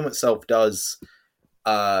 The film itself does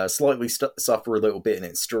slightly suffer a little bit in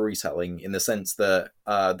its storytelling, in the sense that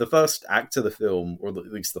the first act of the film, or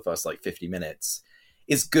at least the first like 50 minutes,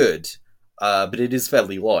 is good, but it is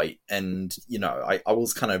fairly light. And you know, I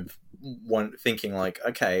was kind of thinking like,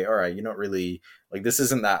 okay, all right, you're not really like, this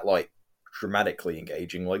isn't that like dramatically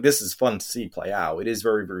engaging. Like, this is fun to see play out. It is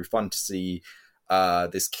very, very fun to see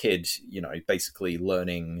this kid, you know, basically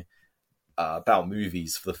learning about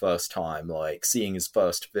movies for the first time, like seeing his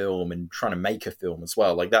first film and trying to make a film as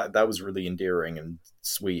well. Like that was really endearing and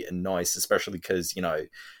sweet and nice, especially because, you know,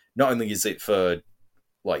 not only is it for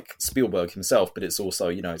like Spielberg himself, but it's also,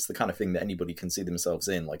 you know, it's the kind of thing that anybody can see themselves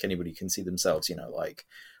in. Like anybody can see themselves, you know, like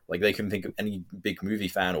they can think of any big movie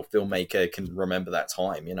fan or filmmaker can remember that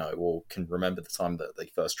time, you know, or can remember the time that they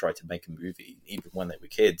first tried to make a movie, even when they were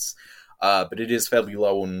kids. But it is fairly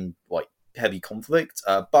low on like heavy conflict,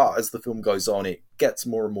 but as the film goes on, it gets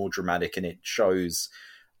more and more dramatic, and it shows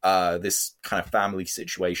this kind of family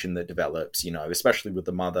situation that develops, you know, especially with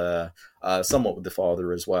the mother, somewhat with the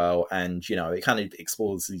father as well, and you know, it kind of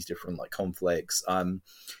explores these different like conflicts, and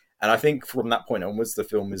I think from that point onwards, the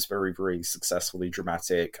film is very, very successfully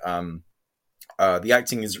dramatic. The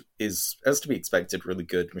acting is as to be expected really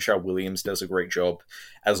good. Michelle Williams does a great job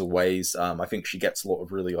as always. I think she gets a lot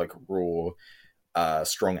of really like raw,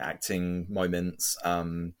 strong acting moments.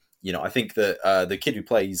 You know, I think that the kid who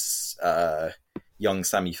plays young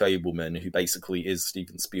Sammy Fabelman, who basically is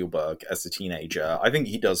Steven Spielberg as a teenager, I think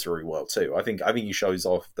he does very well too. I think he shows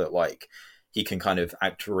off that like he can kind of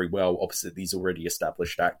act very well opposite these already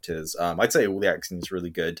established actors. I'd say all the acting is really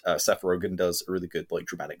good. Seth Rogen does a really good like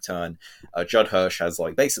dramatic turn. Judd Hirsch has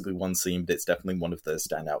like basically one scene, but it's definitely one of the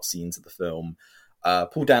standout scenes of the film.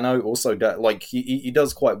 Paul Dano also he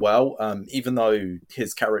does quite well, even though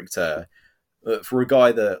his character, for a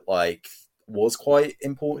guy that like was quite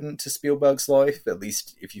important to Spielberg's life, at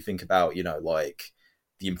least if you think about, you know, like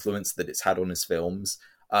the influence that it's had on his films,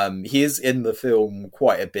 he is in the film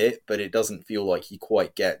quite a bit, but it doesn't feel like he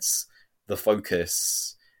quite gets the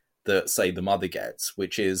focus that, say, the mother gets,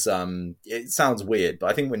 which is, it sounds weird, but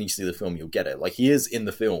I think when you see the film, you'll get it. Like, he is in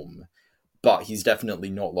the film, but he's definitely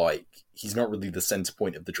not like, he's not really the center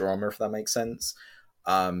point of the drama, if that makes sense.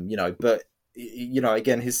 You know, but, you know,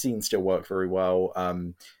 again, his scenes still work very well.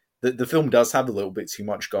 The film does have a little bit too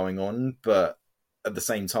much going on, but at the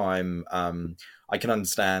same time, I can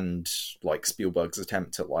understand like Spielberg's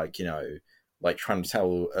attempt at like, you know, like trying to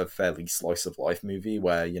tell a fairly slice of life movie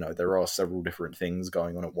where, you know, there are several different things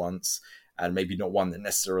going on at once, and maybe not one that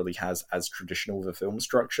necessarily has as traditional of a film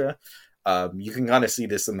structure. You can kind of see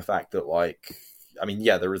this in the fact that like, I mean,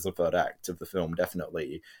 yeah, there is a third act of the film,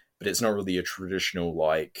 definitely, but it's not really a traditional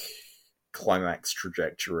like climax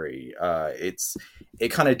trajectory. It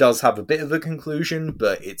kind of does have a bit of a conclusion,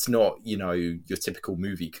 but it's not, your typical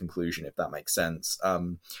movie conclusion, if that makes sense.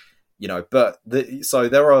 So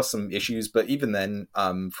there are some issues, but even then,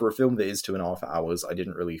 for a film that is 2.5 hours, I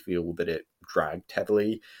didn't really feel that it dragged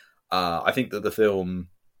heavily. I think that the film,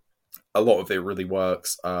 a lot of it really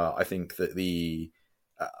works. I think that the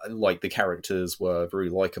characters were very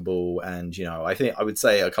likable, and I would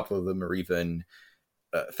say a couple of them are even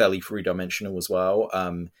fairly three-dimensional as well.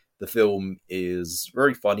 The film is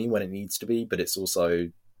very funny when it needs to be, but it's also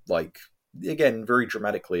again very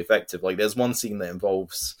dramatically effective. There's one scene that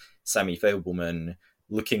involves Sammy Fabelman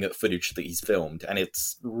looking at footage that he's filmed, and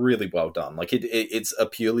it's really well done. It's a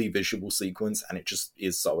purely visual sequence, and it just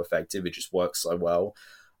is so effective. It just works so well.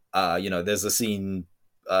 There's a scene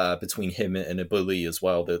between him and a bully as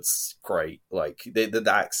well that's great. That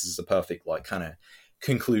acts as a perfect kind of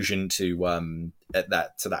conclusion to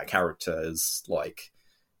that character's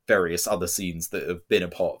various other scenes that have been a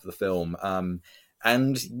part of the film.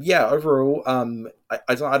 And yeah, overall,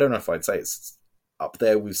 I don't know if I'd say it's up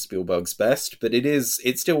there with Spielberg's best, but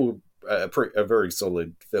it's still a very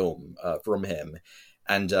solid film from him.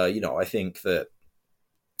 And I think that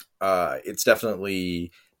it's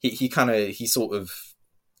definitely he sort of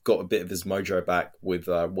got a bit of his mojo back with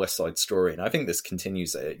West Side Story, and I think this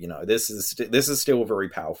continues it. This is still a very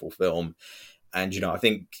powerful film, and I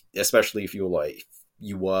think especially if you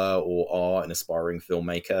were or are an aspiring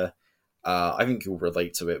filmmaker, I think you'll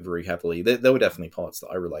relate to it very heavily. There were definitely parts that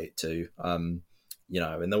I relate to, and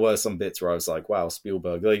there were some bits where I was like, wow,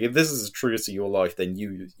 Spielberg, if this is true to your life, then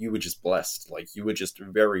you were just blessed. You were just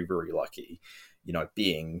very, very lucky,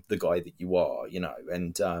 being the guy that you are,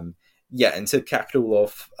 and and to cap it all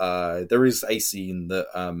off, there is a scene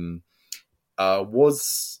that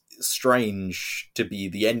was strange to be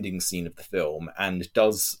the ending scene of the film and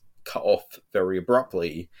does cut off very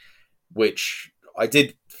abruptly, which I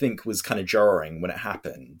did think was kind of jarring when it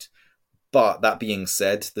happened. But that being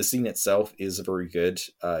said, the scene itself is very good.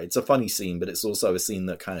 It's a funny scene, but it's also a scene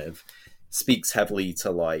that kind of speaks heavily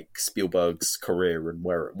to Spielberg's career and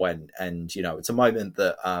where it went. And, it's a moment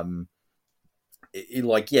that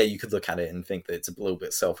you could look at it and think that it's a little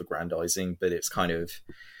bit self-aggrandizing, but it's kind of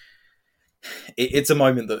it's a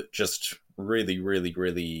moment that just really, really,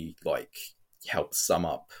 really helps sum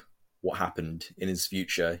up what happened in his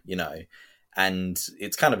future, and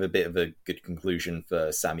it's kind of a bit of a good conclusion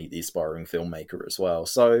for Sammy, the aspiring filmmaker, as well.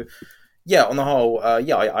 So yeah, on the whole,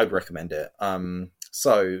 I'd recommend it. And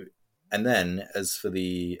then as for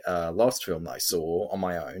the last film that I saw on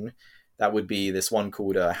my own, that would be this one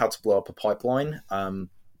called How to Blow Up a Pipeline.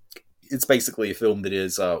 It's basically a film that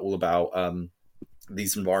is all about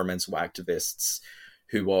these environmental activists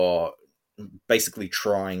who are basically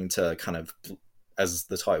trying to kind of, as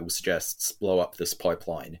the title suggests, blow up this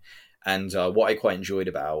pipeline. And what I quite enjoyed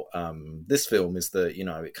about this film is that,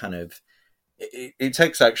 it kind of, it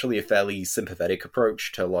takes actually a fairly sympathetic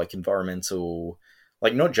approach to environmental,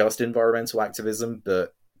 not just environmental activism,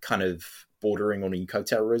 but kind of bordering on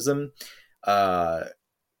eco-terrorism.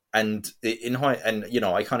 And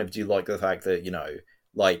I kind of do like the fact that,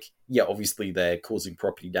 obviously they're causing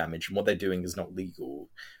property damage and what they're doing is not legal,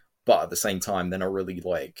 but at the same time, they're not really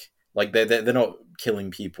they're not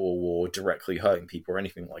killing people or directly hurting people or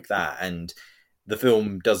anything like that. And the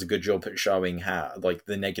film does a good job at showing how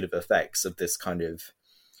the negative effects of this kind of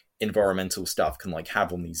environmental stuff can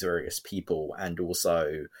have on these various people, and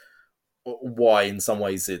also why in some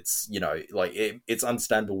ways it's it's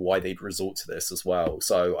understandable why they'd resort to this as well.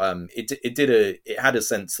 So it had a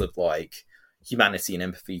sense of humanity and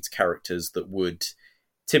empathy to characters that would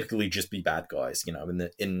typically just be bad guys,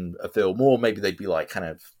 in a film, or maybe they'd be kind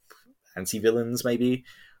of anti-villains maybe,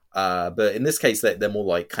 but in this case they're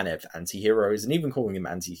more kind of anti-heroes, and even calling them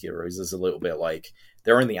anti-heroes is a little bit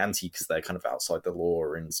they're only anti because they're kind of outside the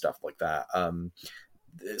law and stuff like that.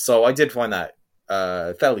 So I did find that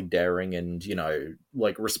fairly daring and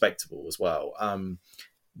respectable as well.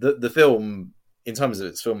 The film, in terms of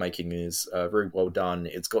its filmmaking, is very well done.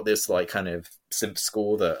 It's got this kind of synth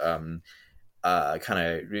score that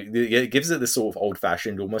it gives it this sort of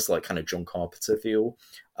old-fashioned, almost kind of John Carpenter feel,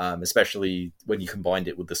 especially when you combined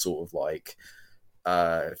it with the sort of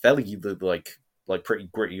fairly pretty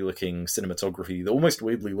gritty looking cinematography that almost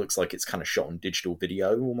weirdly looks like it's kind of shot on digital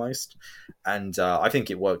video almost. And I think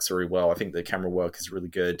it works very well. I think the camera work is really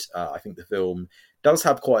good. I think the film does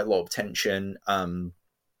have quite a lot of tension,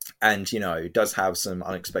 and does have some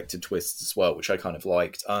unexpected twists as well, which I kind of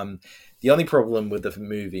liked. The only problem with the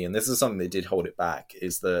movie, and this is something that did hold it back,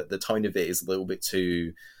 is the tone of it is a little bit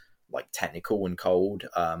too technical and cold.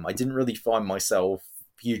 I didn't really find myself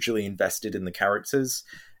hugely invested in the characters.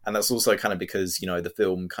 And that's also kind of because, you know, the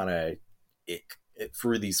film kind of, it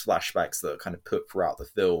through these flashbacks that are kind of put throughout the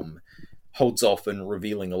film, holds off and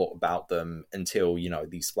revealing a lot about them until, you know,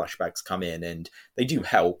 these flashbacks come in, and they do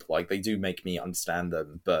help, like they do make me understand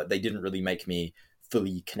them, but they didn't really make me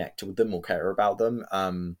fully connect with them or care about them.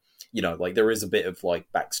 You know, like there is a bit of like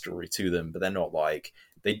backstory to them, but they're not like,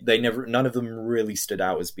 they never, none of them really stood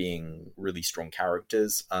out as being really strong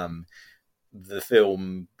characters. The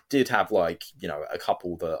film did have like, you know, a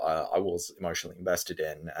couple that I was emotionally invested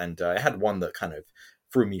in, and I had one that kind of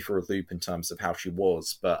threw me for a loop in terms of how she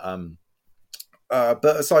was, but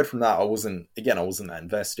aside from that, I wasn't that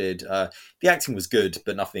invested. The acting was good,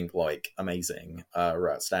 but nothing like amazing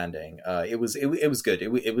or outstanding. It was good.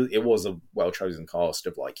 It was a well chosen cast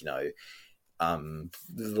of like, you know,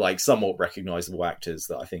 like somewhat recognizable actors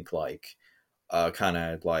that I think like kind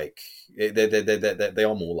of like they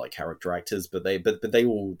are more like character actors, but they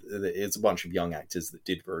all, it's a bunch of young actors that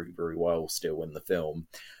did very, very well still in the film.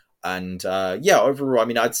 And yeah, overall, I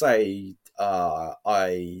mean, I'd say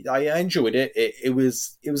I enjoyed it. It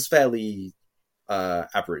was fairly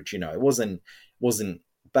average, you know. It wasn't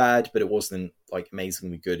bad, but it wasn't like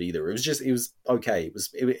amazingly good either. It was okay.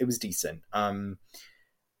 It was decent.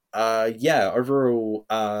 Yeah, overall,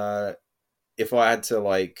 if I had to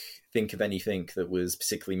like think of anything that was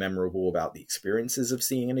particularly memorable about the experiences of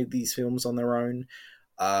seeing any of these films on their own,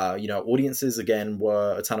 you know, audiences again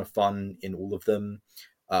were a ton of fun in all of them.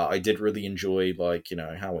 I did really enjoy, like, you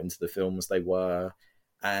know, how into the films they were.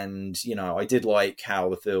 And, you know, I did like how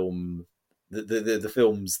the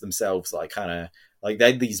films themselves, like, kind of, like,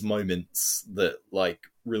 they had these moments that, like,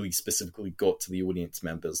 really specifically got to the audience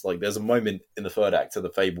members. Like, there's a moment in the third act of The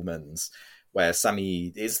Fabelmans where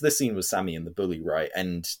Sammy, it's the scene with Sammy and the bully, right?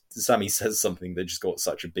 And Sammy says something that just got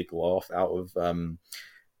such a big laugh out of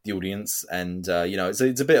the audience, and you know, it's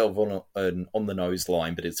a bit of an on the nose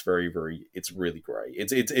line, but it's very, very, it's really great.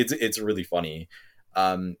 It's really funny,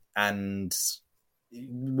 and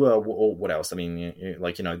well, what else? I mean,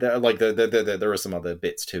 like, you know, there are some other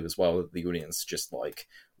bits too as well that the audience just like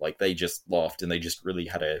they just laughed and they just really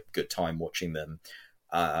had a good time watching them.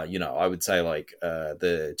 You know, I would say like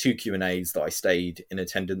the 2 Q&As that I stayed in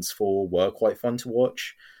attendance for were quite fun to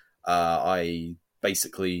watch. I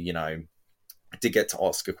basically, you know, did get to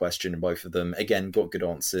ask a question in both of them. Again, got good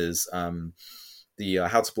answers. The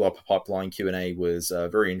How to Blow Up a Pipeline Q&A was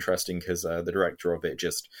very interesting because the director of it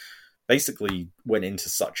just basically went into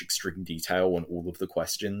such extreme detail on all of the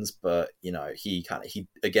questions. But, you know, he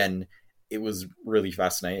again, it was really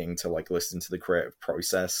fascinating to like listen to the creative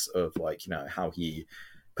process of like, you know, how he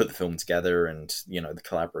put the film together and, you know, the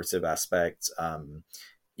collaborative aspect.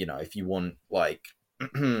 You know, if you want like,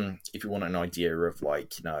 if you want an idea of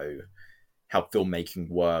like, you know, how filmmaking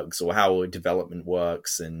works or how development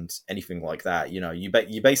works and anything like that, you know, you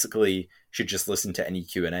basically should just listen to any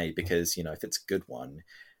Q&A, because, you know, if it's a good one,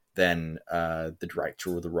 then the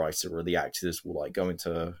director or the writer or the actors will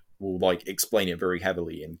like explain it very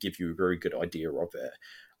heavily and give you a very good idea of it.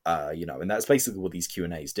 You know, and that's basically what these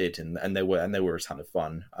Q&As did, and they were a ton of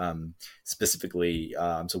fun. Specifically,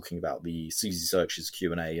 I'm talking about the Susie Search's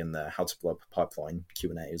Q&A and the How to Blow Up a Pipeline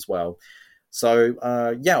Q&A as well. So,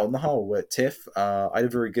 yeah, on the whole, at TIFF, I had a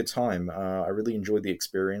very good time. I really enjoyed the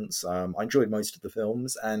experience. I enjoyed most of the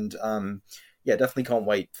films, and yeah, definitely can't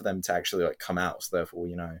wait for them to actually like come out. So therefore,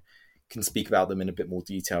 you know, can speak about them in a bit more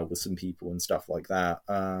detail with some people and stuff like that.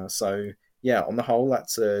 So, yeah, on the whole,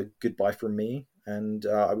 that's a goodbye from me, and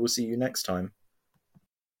I will see you next time.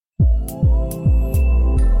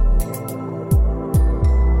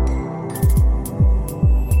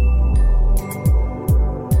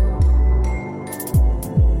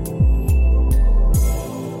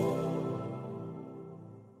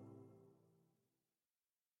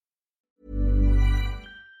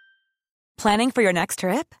 Planning for your next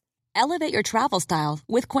trip? Elevate your travel style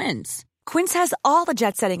with Quince. Quince has all the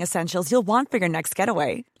jet-setting essentials you'll want for your next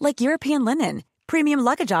getaway, like European linen, premium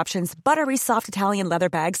luggage options, buttery soft Italian leather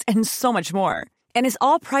bags, and so much more. And is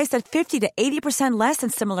all priced at 50 to 80% less than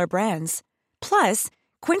similar brands. Plus,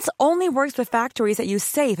 Quince only works with factories that use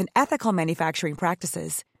safe and ethical manufacturing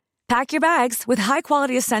practices. Pack your bags with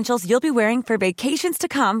high-quality essentials you'll be wearing for vacations to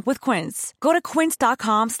come with Quince. Go to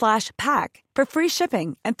quince.com/pack for free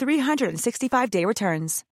shipping and 365-day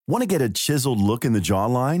returns. Want to get a chiseled look in the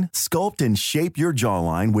jawline? Sculpt and shape your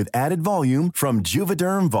jawline with added volume from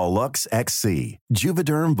Juvederm Volux XC.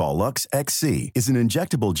 Juvederm Volux XC is an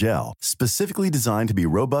injectable gel specifically designed to be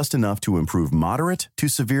robust enough to improve moderate to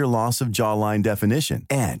severe loss of jawline definition.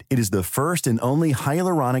 And it is the first and only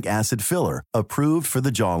hyaluronic acid filler approved for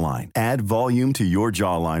the jawline. Add volume to your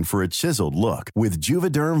jawline for a chiseled look with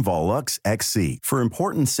Juvederm Volux XC. For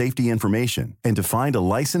important safety information and to find a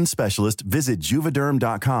licensed specialist, visit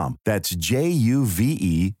Juvederm.com. That's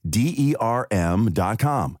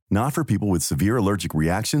Juvederm.com. Not for people with severe allergic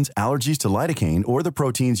reactions, allergies to lidocaine, or the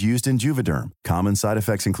proteins used in Juvederm. Common side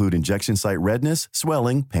effects include injection site redness,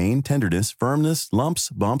 swelling, pain, tenderness, firmness, lumps,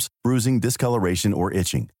 bumps, bruising, discoloration, or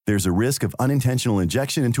itching. There's a risk of unintentional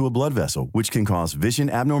injection into a blood vessel, which can cause vision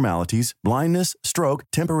abnormalities, blindness, stroke,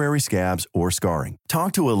 temporary scabs, or scarring.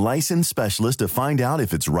 Talk to a licensed specialist to find out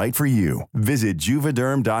if it's right for you. Visit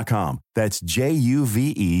Juvederm.com. That's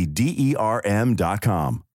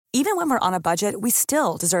Juvederm.com. Even when we're on a budget, we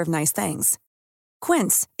still deserve nice things.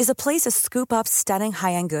 Quince is a place to scoop up stunning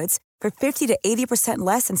high-end goods for 50 to 80%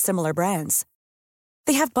 less than similar brands.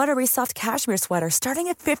 They have buttery soft cashmere sweaters starting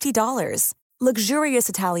at $50, luxurious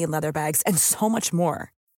Italian leather bags, and so much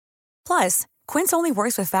more. Plus, Quince only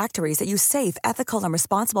works with factories that use safe, ethical, and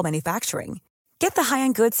responsible manufacturing. Get the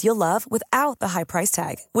high-end goods you'll love without the high price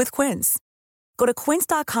tag with Quince. Go to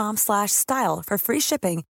quince.com/style for free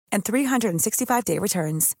shipping and 365-day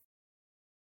returns.